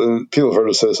said, and people have heard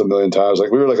us say this a million times,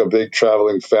 like we were like a big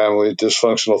traveling family,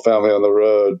 dysfunctional family on the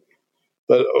road.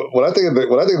 But when I think of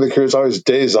the crew, it's always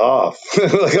days off,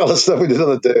 like all the stuff we did on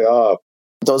the day off.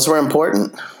 Those were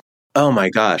important. Oh my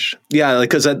gosh. Yeah. Like,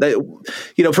 cause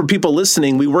you know, for people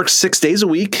listening, we work 6 days a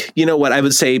week, you know what, I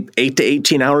would say 8 to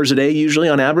 18 hours a day, usually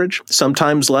on average,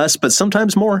 sometimes less, but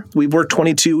sometimes more. We've worked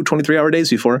 22, 23 hour days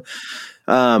before.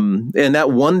 And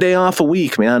that one day off a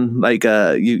week, man, like,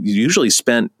 you usually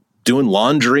spent doing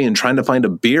laundry and trying to find a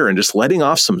beer and just letting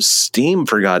off some steam,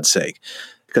 for God's sake.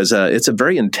 Because it's a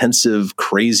very intensive,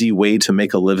 crazy way to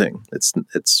make a living. It's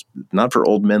not for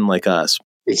old men like us.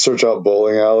 We'd search out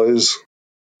bowling alleys.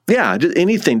 Yeah, just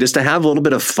anything, just to have a little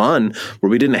bit of fun where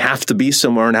we didn't have to be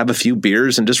somewhere and have a few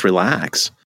beers and just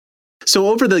relax. So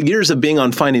over the years of being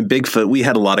on Finding Bigfoot, we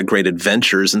had a lot of great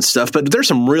adventures and stuff, but there's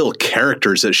some real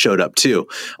characters that showed up too,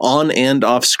 on and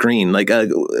off screen. Like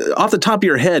off the top of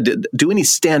your head, do any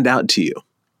stand out to you?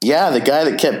 Yeah, the guy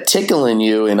that kept tickling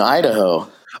you in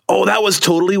Idaho. Oh, that was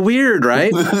totally weird,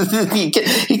 right? he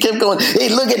kept going, hey,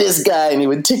 look at this guy, and he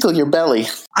would tickle your belly.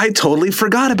 I totally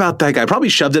forgot about that guy. Probably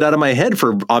shoved it out of my head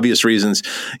for obvious reasons.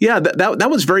 Yeah, that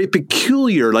was very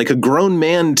peculiar, like a grown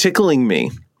man tickling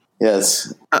me.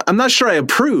 Yes. I'm not sure I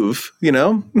approve, you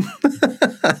know?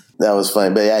 That was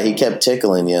funny. But yeah, he kept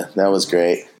tickling you. That was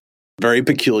great. Very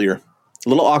peculiar. A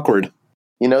little awkward.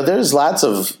 You know, there's lots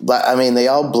of, I mean, they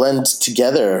all blend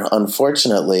together,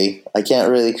 unfortunately. I can't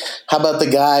really. How about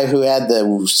the guy who had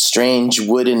the strange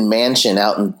wooden mansion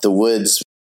out in the woods?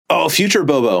 Oh, Future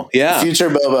Bobo. Yeah.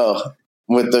 Future Bobo.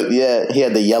 He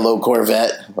had the yellow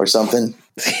Corvette or something.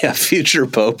 Yeah, Future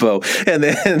Bobo. And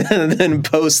then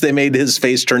post, they made his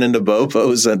face turn into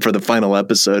Bobo's for the final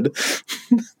episode.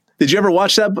 Did you ever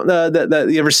watch that?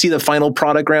 You ever see the final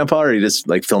product, Grandpa, or you just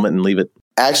like film it and leave it?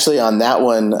 Actually, on that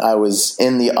one, I was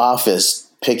in the office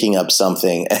picking up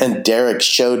something, and Derek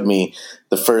showed me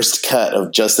the first cut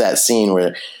of just that scene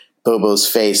where Bobo's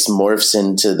face morphs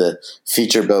into the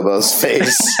Future Bobo's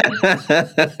face.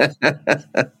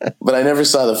 But I never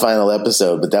saw the final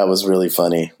episode, but that was really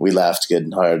funny. We laughed good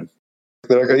and hard.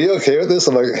 They're like, are you okay with this?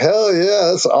 I'm like, hell yeah,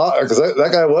 that's awesome. Because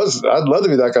that guy I'd love to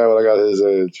be that guy when I got his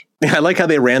age. Yeah, I like how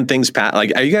they ran things past.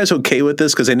 Like, are you guys okay with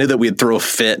this? Because I knew that we'd throw a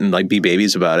fit and like be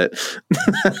babies about it.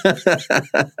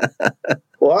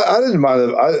 Well, I didn't mind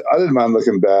it. I didn't mind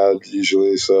looking bad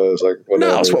usually, so it's like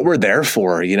whatever. No, it's what we're there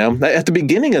for, you know. At the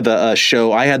beginning of the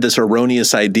show, I had this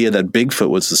erroneous idea that Bigfoot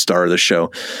was the star of the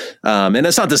show, and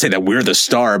it's not to say that we're the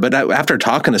star, but after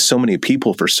talking to so many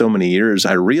people for so many years,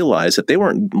 I realized that they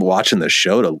weren't watching the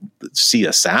show to see a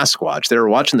Sasquatch; they were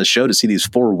watching the show to see these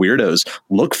four weirdos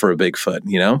look for a Bigfoot.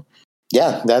 You know?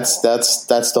 Yeah, that's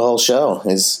the whole show.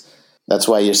 That's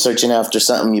why you're searching after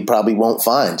something you probably won't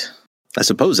find. I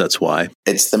suppose that's why.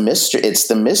 It's the mystery. It's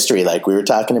the mystery, like we were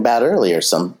talking about earlier.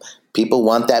 Some people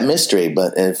want that mystery,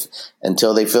 but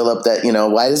until they fill up that, you know,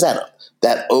 why is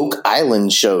that Oak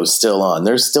Island show still on?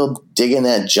 They're still digging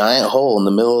that giant hole in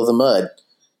the middle of the mud.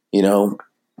 You know,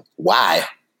 why?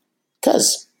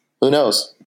 Because who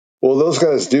knows? Well, those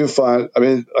guys do find. I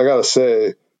mean, I gotta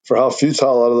say, for how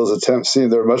futile a lot of those attempts seem,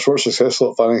 they're much more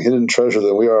successful at finding hidden treasure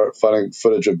than we are at finding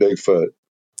footage of Bigfoot.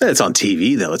 It's on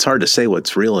TV, though. It's hard to say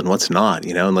what's real and what's not,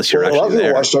 you know, unless you're actually there. A lot of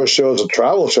people watched our show as a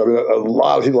travel show. I mean, a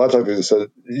lot of people I've talked to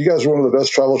said, you guys are one of the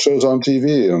best travel shows on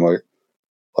TV. And I'm like,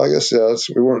 well, I guess, yeah,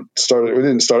 we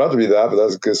didn't start out to be that, but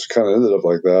that's because we kind of ended up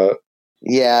like that.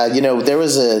 Yeah, you know, there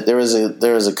was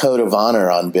a code of honor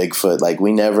on Bigfoot. Like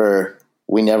we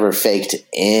never faked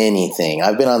anything.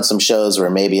 I've been on some shows where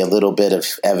maybe a little bit of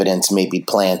evidence may be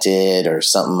planted or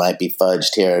something might be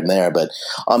fudged here and there. But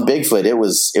on Bigfoot, it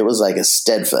was like a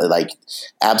steadfast, like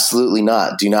absolutely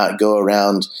not. Do not go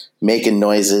around making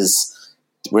noises.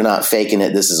 We're not faking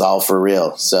it. This is all for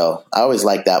real. So I always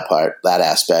like that part, that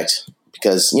aspect,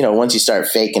 because, you know, once you start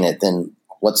faking it, then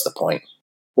what's the point?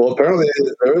 Well, apparently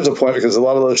there is a point because a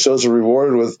lot of those shows are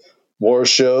rewarded with more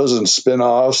shows and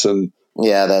spin-offs and,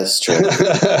 yeah, that's true.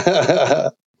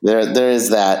 There is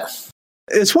that.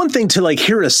 It's one thing to like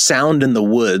hear a sound in the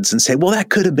woods and say, well, that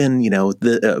could have been,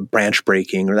 the branch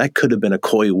breaking, or that could have been a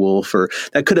coy wolf, or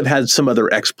that could have had some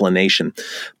other explanation.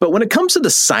 But when it comes to the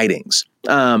sightings,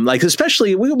 like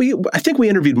especially I think we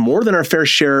interviewed more than our fair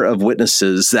share of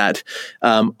witnesses that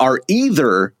are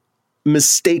either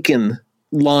mistaken,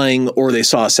 lying, or they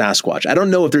saw a Sasquatch. I don't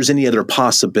know if there's any other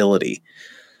possibility.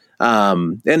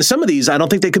 And some of these, I don't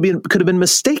think they could have been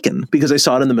mistaken because they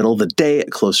saw it in the middle of the day at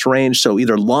close range. So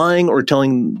either lying or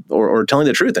telling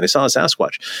the truth, and they saw a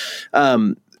Sasquatch.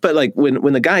 But like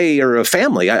when the guy or a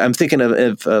family, I'm thinking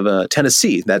of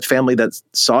Tennessee, that family that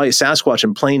saw a Sasquatch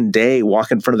in plain day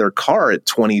walk in front of their car at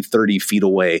 20, 30 feet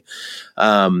away,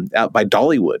 out by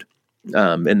Dollywood.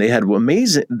 And they had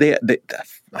amazing,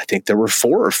 I think there were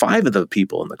 4 or 5 of the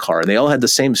people in the car, and they all had the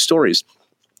same stories.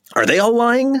 Are they all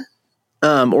lying?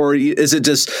 Or is it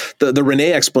just the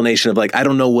Renee explanation of like, I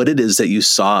don't know what it is that you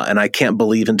saw, and I can't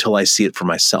believe until I see it for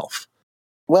myself?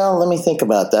 Well, let me think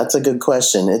about that. That's a good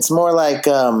question. It's more like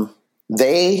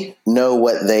they know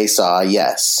what they saw,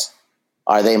 yes.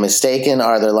 Are they mistaken?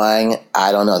 Are they lying?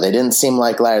 I don't know. They didn't seem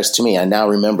like liars to me. I now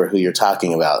remember who you're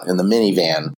talking about in the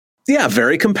minivan. Yeah,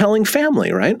 very compelling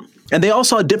family, right? And they all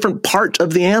saw a different part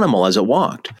of the animal as it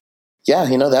walked. Yeah,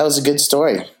 that was a good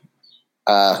story.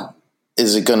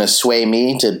 Is it going to sway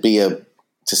me to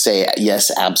say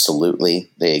yes, absolutely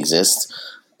they exist?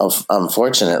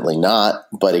 Unfortunately not,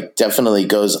 but it definitely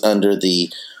goes under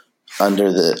the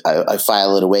I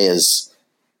file it away as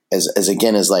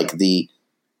again as like the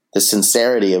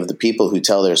sincerity of the people who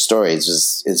tell their stories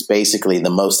is basically the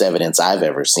most evidence I've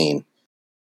ever seen.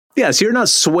 Yeah, so you're not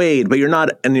swayed, but you're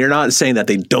not saying that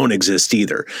they don't exist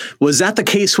either. Was that the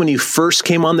case when you first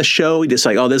came on the show? You just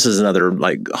like, oh, this is another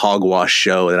like hogwash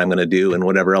show that I'm going to do and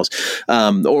whatever else,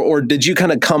 or did you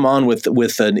kind of come on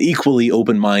with an equally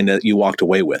open mind that you walked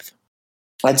away with?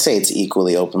 I'd say it's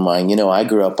equally open mind. I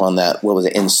grew up on that. What was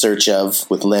it? In Search Of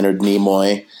with Leonard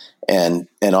Nimoy and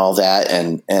all that,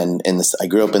 and I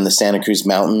grew up in the Santa Cruz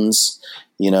Mountains.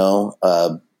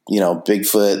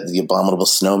 Bigfoot, the abominable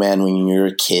snowman when you were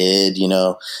a kid,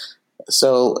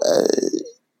 So,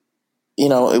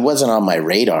 it wasn't on my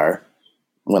radar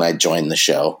when I joined the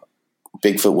show.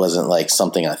 Bigfoot wasn't like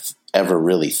something I ever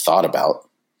really thought about.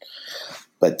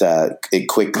 But it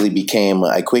quickly became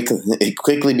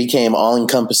all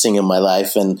encompassing in my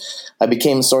life, and I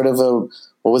became sort of a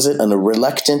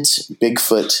reluctant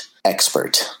Bigfoot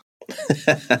expert.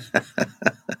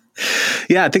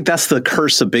 Yeah, I think that's the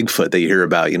curse of Bigfoot that you hear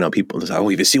about. People say, oh,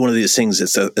 if you see one of these things,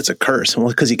 it's a curse. Well,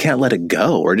 because you can't let it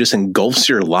go, or it just engulfs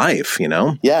your life,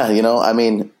 Yeah, I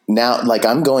mean, now, like,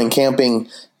 I'm going camping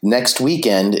next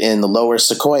weekend in the Lower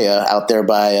Sequoia out there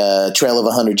by Trail of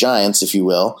 100 Giants, if you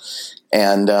will.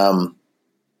 And, I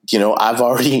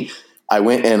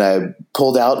went and I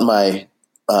pulled out my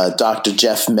Dr.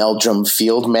 Jeff Meldrum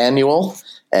field manual,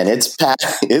 and it's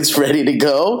ready to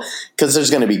go because there's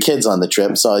going to be kids on the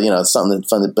trip. So, it's something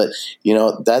fun. But,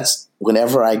 that's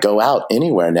whenever I go out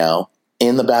anywhere now,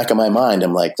 in the back of my mind,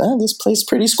 I'm like, this place is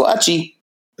pretty squatchy.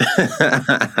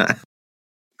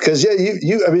 Because,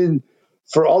 I mean,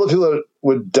 for all the people that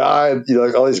would die,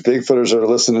 like all these Bigfooters that are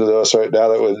listening to us right now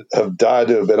that would have died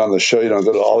to have been on the show,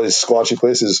 go to all these squatchy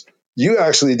places. You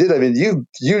actually did. I mean, you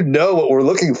know what we're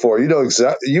looking for. You know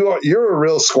exactly. You're a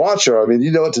real squatcher. I mean,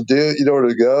 you know what to do. You know where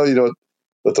to go. You know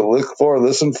what to look for,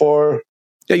 listen for.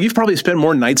 Yeah, you've probably spent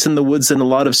more nights in the woods than a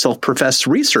lot of self-professed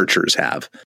researchers have.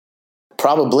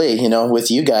 Probably, with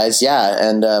you guys, yeah.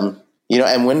 And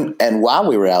and while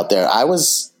we were out there, I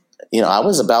was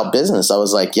about business. I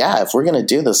was like, yeah, if we're gonna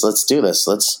do this, let's do this.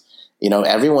 Let's,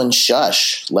 everyone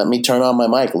shush. Let me turn on my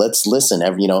mic. Let's listen.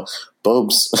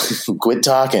 Bobes, quit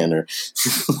talking. Or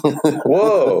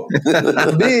whoa, me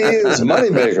is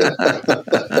moneymaker.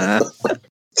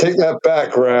 Take that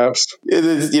back, Gramps.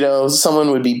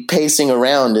 Someone would be pacing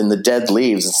around in the dead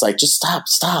leaves. It's like, just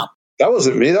stop. That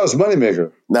wasn't me. That was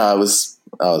moneymaker. No, it was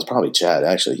probably Chad.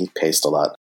 Actually, he paced a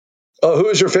lot. Oh, who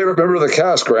is your favorite member of the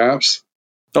cast, Gramps?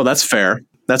 Oh, that's fair.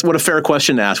 That's what a fair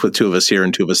question to ask with 2 of us here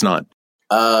and 2 of us not.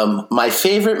 My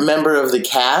favorite member of the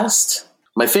cast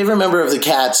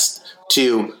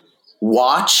to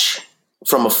watch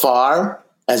from afar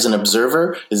as an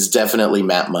observer is definitely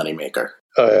Matt Moneymaker.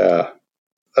 Oh yeah,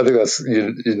 I think that's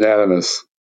unanimous.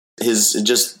 His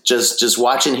just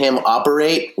watching him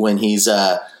operate when he's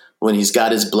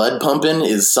got his blood pumping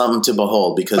is something to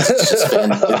behold, because it's just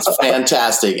it's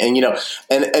fantastic. And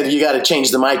and you got to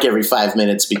change the mic every 5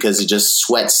 minutes because he just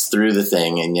sweats through the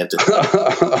thing, and you have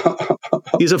to.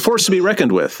 He's a force to be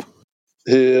reckoned with.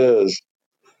 He is.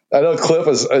 I know Cliff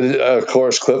was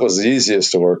the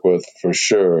easiest to work with for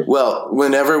sure. Well,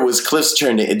 whenever it was Cliff's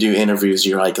turn to do interviews,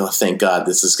 you're like, oh, thank God,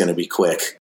 this is going to be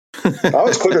quick. I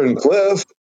was quicker than Cliff.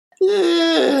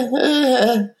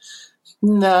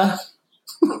 Nah.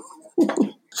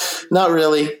 Not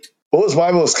really. What was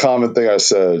my most common thing I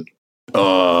said?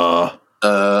 Grind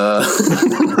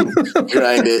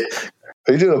it.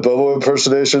 Are you doing a Bobo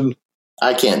impersonation?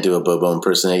 I can't do a Bobo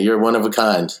impersonation. You're one of a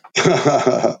kind.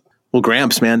 Well,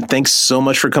 Gramps, man, thanks so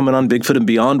much for coming on Bigfoot and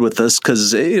Beyond with us.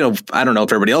 Because, I don't know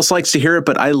if everybody else likes to hear it,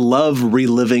 but I love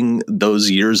reliving those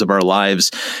years of our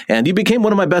lives. And you became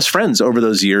one of my best friends over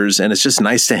those years. And it's just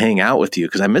nice to hang out with you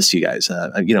because I miss you guys.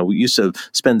 We used to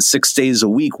spend 6 days a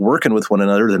week working with one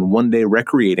another, then one day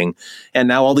recreating. And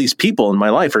now all these people in my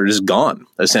life are just gone,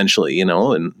 essentially, and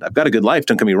I've got a good life,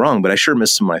 don't get me wrong, but I sure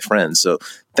miss some of my friends. So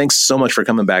thanks so much for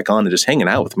coming back on and just hanging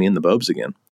out with me and the Bobes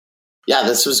again. Yeah,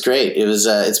 this was great. It was.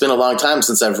 It's been a long time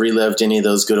since I've relived any of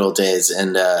those good old days,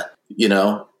 and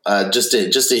just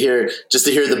to hear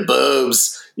the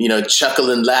Bobes, chuckle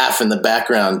and laugh in the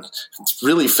background, it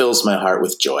really fills my heart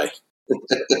with joy.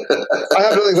 I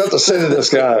have nothing left to say to this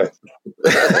guy.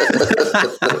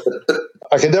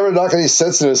 I can never knock any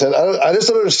sense in his head. I just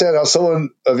don't understand how someone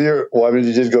of your. Well, I mean,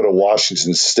 you did go to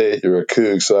Washington State. You're a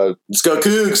Coug, so let's go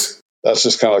Cougs. That's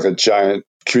just kind of like a giant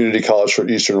community college for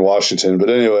Eastern Washington. But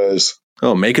anyways.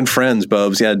 Oh, making friends,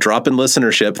 Bobes. Yeah, dropping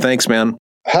listenership. Thanks, man.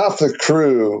 Half the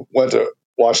crew went to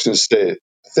Washington State.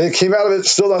 They came out of it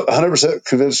still not 100%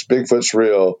 convinced Bigfoot's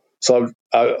real. So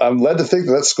I'm led to think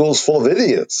that school's full of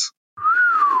idiots.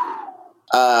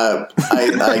 I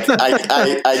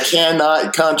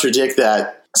cannot contradict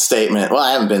that statement. Well,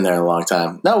 I haven't been there in a long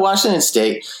time. No, Washington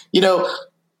State.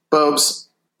 Bobes,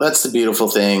 that's the beautiful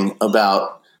thing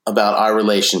about our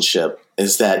relationship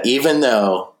is that even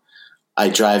though I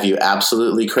drive you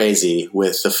absolutely crazy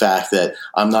with the fact that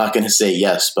I'm not going to say,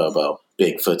 yes, Bobo,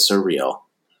 Bigfoots are real,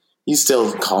 you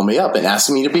still call me up and ask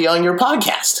me to be on your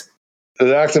podcast. An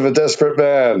act of a desperate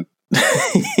man.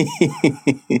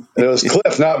 It was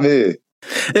Cliff, not me.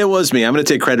 It was me. I'm going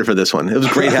to take credit for this one. It was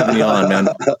great having you on, man.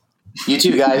 You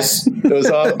too, guys. It was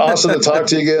awesome to talk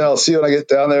to you again. I'll see you when I get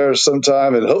down there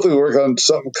sometime, and hopefully we work on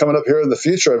something coming up here in the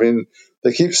future. I mean,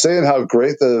 they keep saying how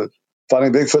great the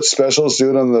Finding Bigfoot special is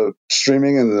doing on the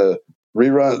streaming, and the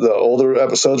rerun, the older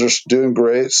episodes are doing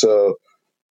great. So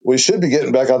we should be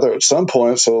getting back out there at some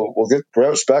point. So we'll get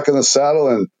Gramps back in the saddle,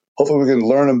 and hopefully we can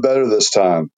learn him better this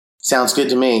time. Sounds good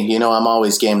to me. I'm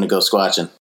always game to go squatching.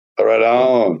 All right,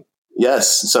 on.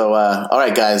 Yes. So, all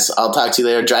right, guys, I'll talk to you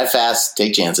later. Drive fast.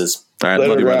 Take chances. All right.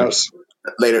 Later, Gramps.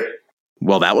 Later.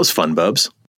 Well, that was fun, Bubs.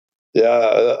 Yeah,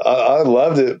 I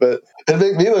loved it, but it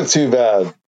didn't make me look too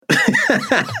bad.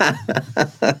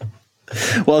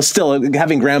 Well, still,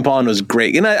 having Grandpa on was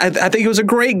great. And I think he was a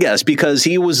great guest because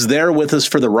he was there with us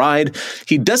for the ride.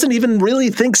 He doesn't even really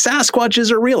think Sasquatches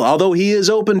are real, although he is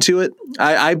open to it.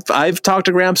 I've talked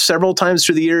to Gramps several times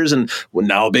through the years, and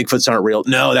no, Bigfoots aren't real.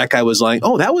 No, that guy was like,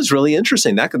 oh, that was really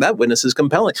interesting. That witness is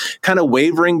compelling. Kind of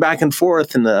wavering back and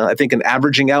forth, and I think an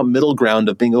averaging out middle ground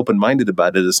of being open-minded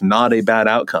about it is not a bad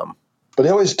outcome. But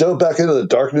he always dove back into the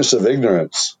darkness of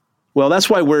ignorance. Well, that's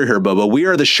why we're here, Bobo. We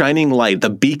are the shining light, the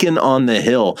beacon on the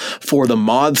hill for the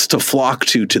moths to flock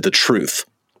to the truth.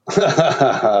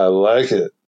 I like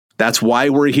it. That's why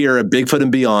we're here at Bigfoot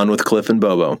and Beyond with Cliff and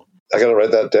Bobo. I got to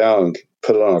write that down and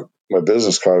put it on my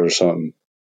business card or something.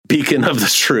 Beacon of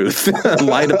the truth,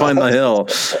 light upon the hill.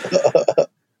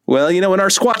 Well, when our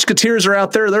Squatchketeers are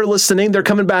out there, they're listening. They're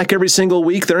coming back every single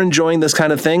week. They're enjoying this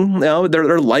kind of thing.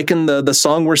 They're liking the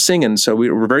song we're singing. So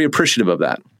we're very appreciative of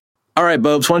that. All right,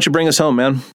 Bobes, why don't you bring us home,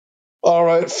 man? All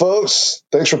right, folks.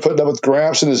 Thanks for putting up with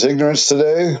Gramps and his ignorance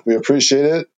today. We appreciate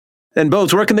it. And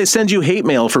Bobes, where can they send you hate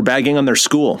mail for bagging on their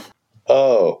school?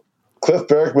 Oh, Cliff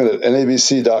Barackman at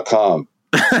nabc.com.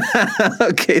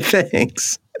 Okay,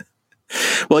 thanks.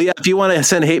 Well, yeah, if you want to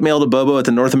send hate mail to Bobo at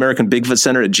the North American Bigfoot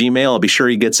Center at Gmail, I'll be sure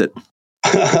he gets it.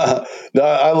 No,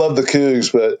 I love the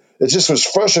Cougs, but it just was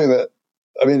frustrating that,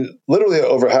 literally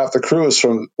over half the crew is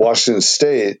from Washington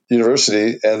State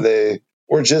University, and they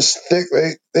were just thick.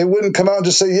 They wouldn't come out and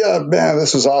just say, yeah, man,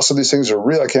 this is awesome. These things are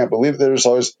real. I can't believe it. There's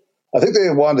always, I think they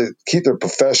wanted to keep their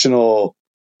professional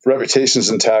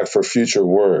reputations intact for future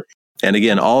work. And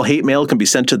again, all hate mail can be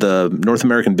sent to the North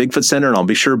American Bigfoot Center, and I'll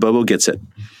be sure Bobo gets it.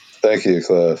 Thank you,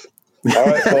 Cliff. All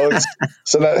right, folks,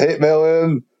 send that hate mail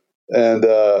in. And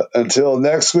until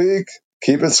next week,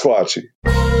 keep it squatchy.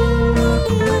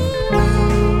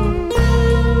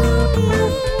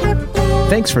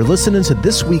 Thanks for listening to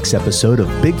this week's episode of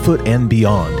Bigfoot and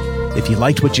Beyond. If you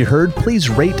liked what you heard, please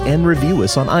rate and review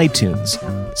us on iTunes.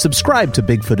 Subscribe to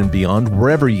Bigfoot and Beyond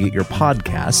wherever you get your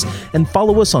podcasts, and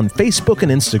follow us on Facebook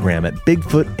and Instagram at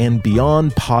Bigfoot and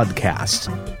Beyond Podcast.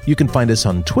 You can find us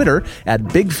on Twitter at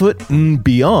Bigfoot and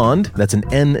Beyond, that's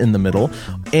an N in the middle,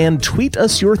 and tweet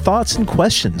us your thoughts and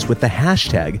questions with the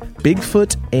hashtag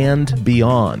Bigfoot and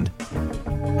Beyond.